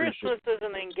lot. first Christmas as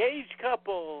an engaged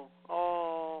couple.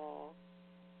 Oh.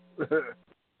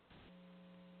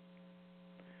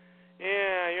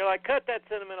 Yeah, you're like, cut that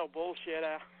sentimental bullshit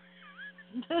out.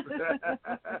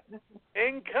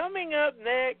 And coming up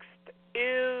next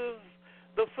is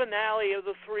the finale of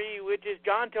the 3, which is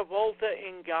John Travolta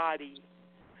and Gotti.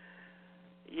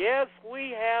 Yes,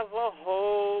 we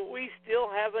still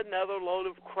have another load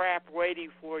of crap waiting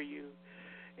for you.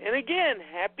 And again,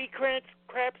 happy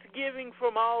Crapsgiving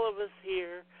from all of us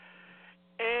here.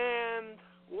 And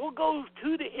we'll go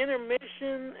to the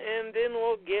intermission, and then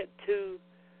we'll get to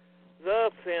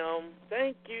the film.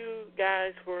 Thank you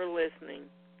guys for listening.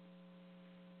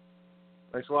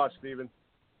 Thanks a lot, Stephen.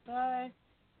 Bye.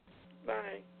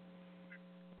 Bye.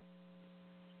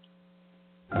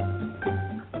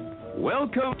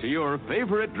 Welcome to your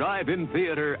favorite drive-in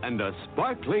theater and a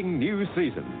sparkling new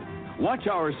season. Watch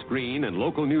our screen and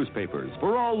local newspapers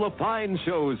for all the fine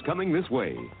shows coming this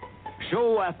way.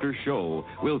 Show after show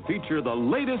will feature the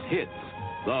latest hits,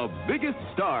 the biggest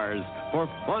stars for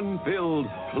fun-filled,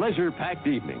 pleasure-packed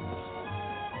evenings.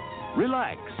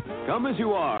 Relax, come as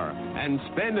you are, and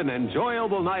spend an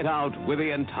enjoyable night out with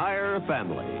the entire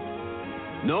family.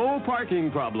 No parking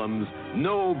problems,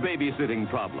 no babysitting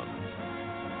problems.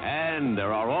 And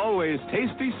there are always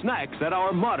tasty snacks at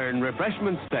our modern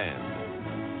refreshment stand.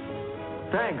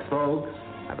 Thanks, folks.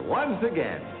 And once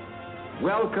again,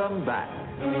 welcome back.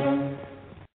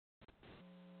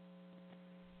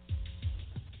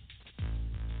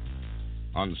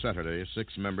 On Saturday,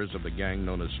 6 members of the gang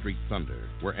known as Street Thunder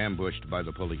were ambushed by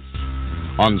the police.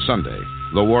 On Sunday,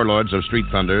 the warlords of Street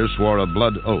Thunder swore a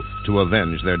blood oath to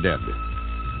avenge their dead.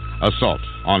 Assault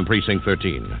on Precinct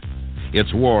 13.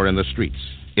 It's war in the streets.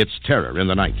 It's terror in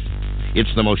the night.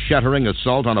 It's the most shattering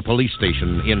assault on a police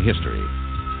station in history.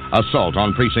 Assault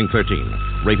on Precinct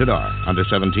 13. Rated R. Under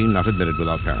 17, not admitted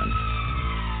without parent.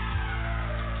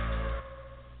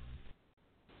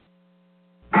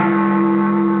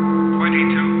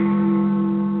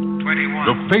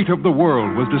 The fate of the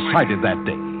world was decided that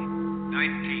day.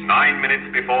 9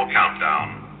 minutes before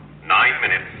countdown. 9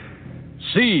 minutes.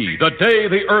 See the day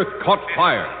the Earth caught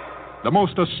fire. The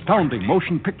most astounding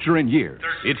motion picture in years.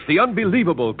 It's the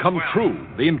unbelievable come true.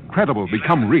 The incredible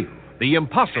become real. The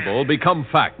impossible become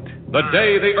fact. The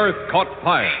day the Earth caught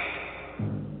fire.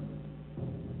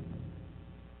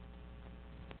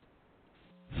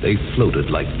 They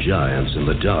floated like giants in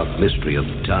the dark mystery of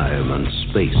time and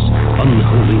space,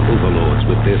 unholy overlords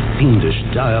with their fiendish,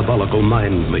 diabolical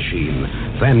mind machine.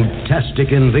 Fantastic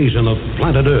invasion of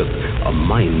planet Earth, a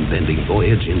mind-bending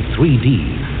voyage in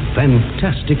 3D.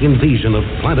 Fantastic invasion of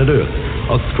planet Earth,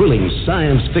 a thrilling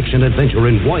science fiction adventure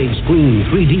in widescreen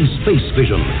 3D space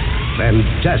vision.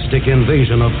 Fantastic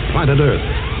invasion of planet Earth,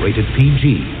 rated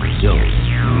PG. Don't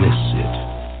miss it.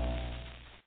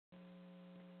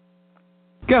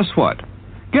 Guess what?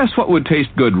 Guess what would taste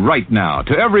good right now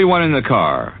to everyone in the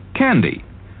car? Candy.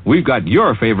 We've got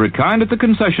your favorite kind at the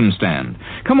concession stand.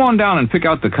 Come on down and pick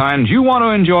out the kinds you want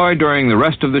to enjoy during the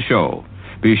rest of the show.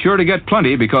 Be sure to get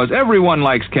plenty because everyone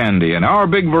likes candy, and our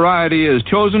big variety is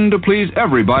chosen to please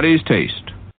everybody's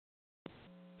taste.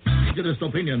 Prejudiced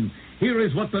opinion. Here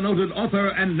is what the noted author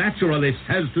and naturalist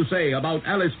has to say about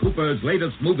Alice Cooper's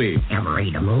latest movie. Ever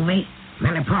eat a movie?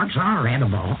 Many parts are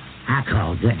edible. I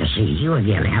call good to see you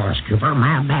again, Alice Cooper.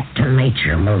 My Back to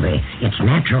Nature movie. Its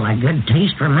natural and good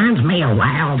taste reminds me of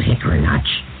wild hickory nuts.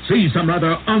 See some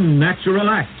rather unnatural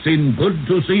acts in Good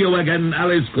to See You Again,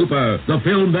 Alice Cooper, the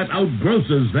film that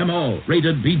outgrosses them all,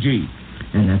 rated PG.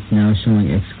 And that's now showing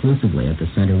exclusively at the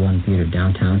Center One Theater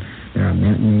downtown. There are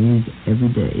matinees every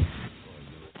day.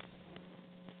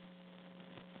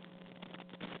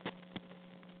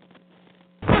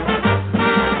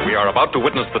 We are about to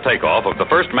witness the takeoff of the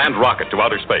first manned rocket to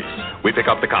outer space. We pick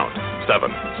up the count. 7,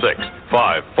 6,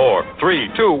 5, 4, 3,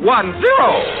 2, 1,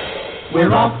 0!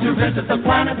 We're off to visit the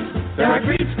planets. There are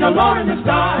treats galore in the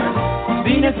sky.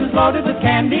 Venus is loaded with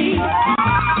candy,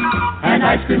 and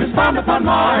ice cream is found upon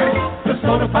Mars. The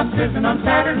soda pop's sizzling on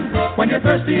Saturn. When you're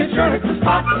thirsty, it's sure to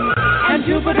spot. And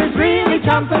Jupiter's really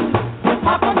jumping with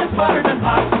popcorn that's buttered and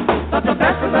hot. But the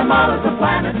best of them all is the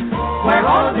planet, where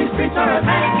all of these treats are at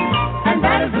hand. And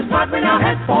that is the spot we now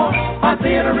head for, our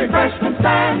theater refreshment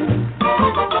stand.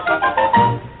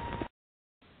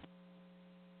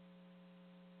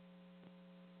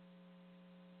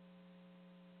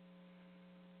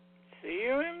 See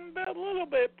you in a little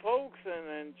bit, folks,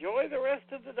 and enjoy the rest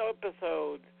of the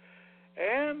episode.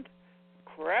 And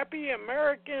crappy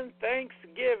American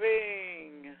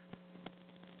Thanksgiving.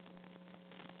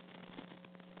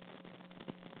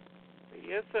 See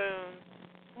you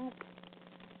soon. Oop.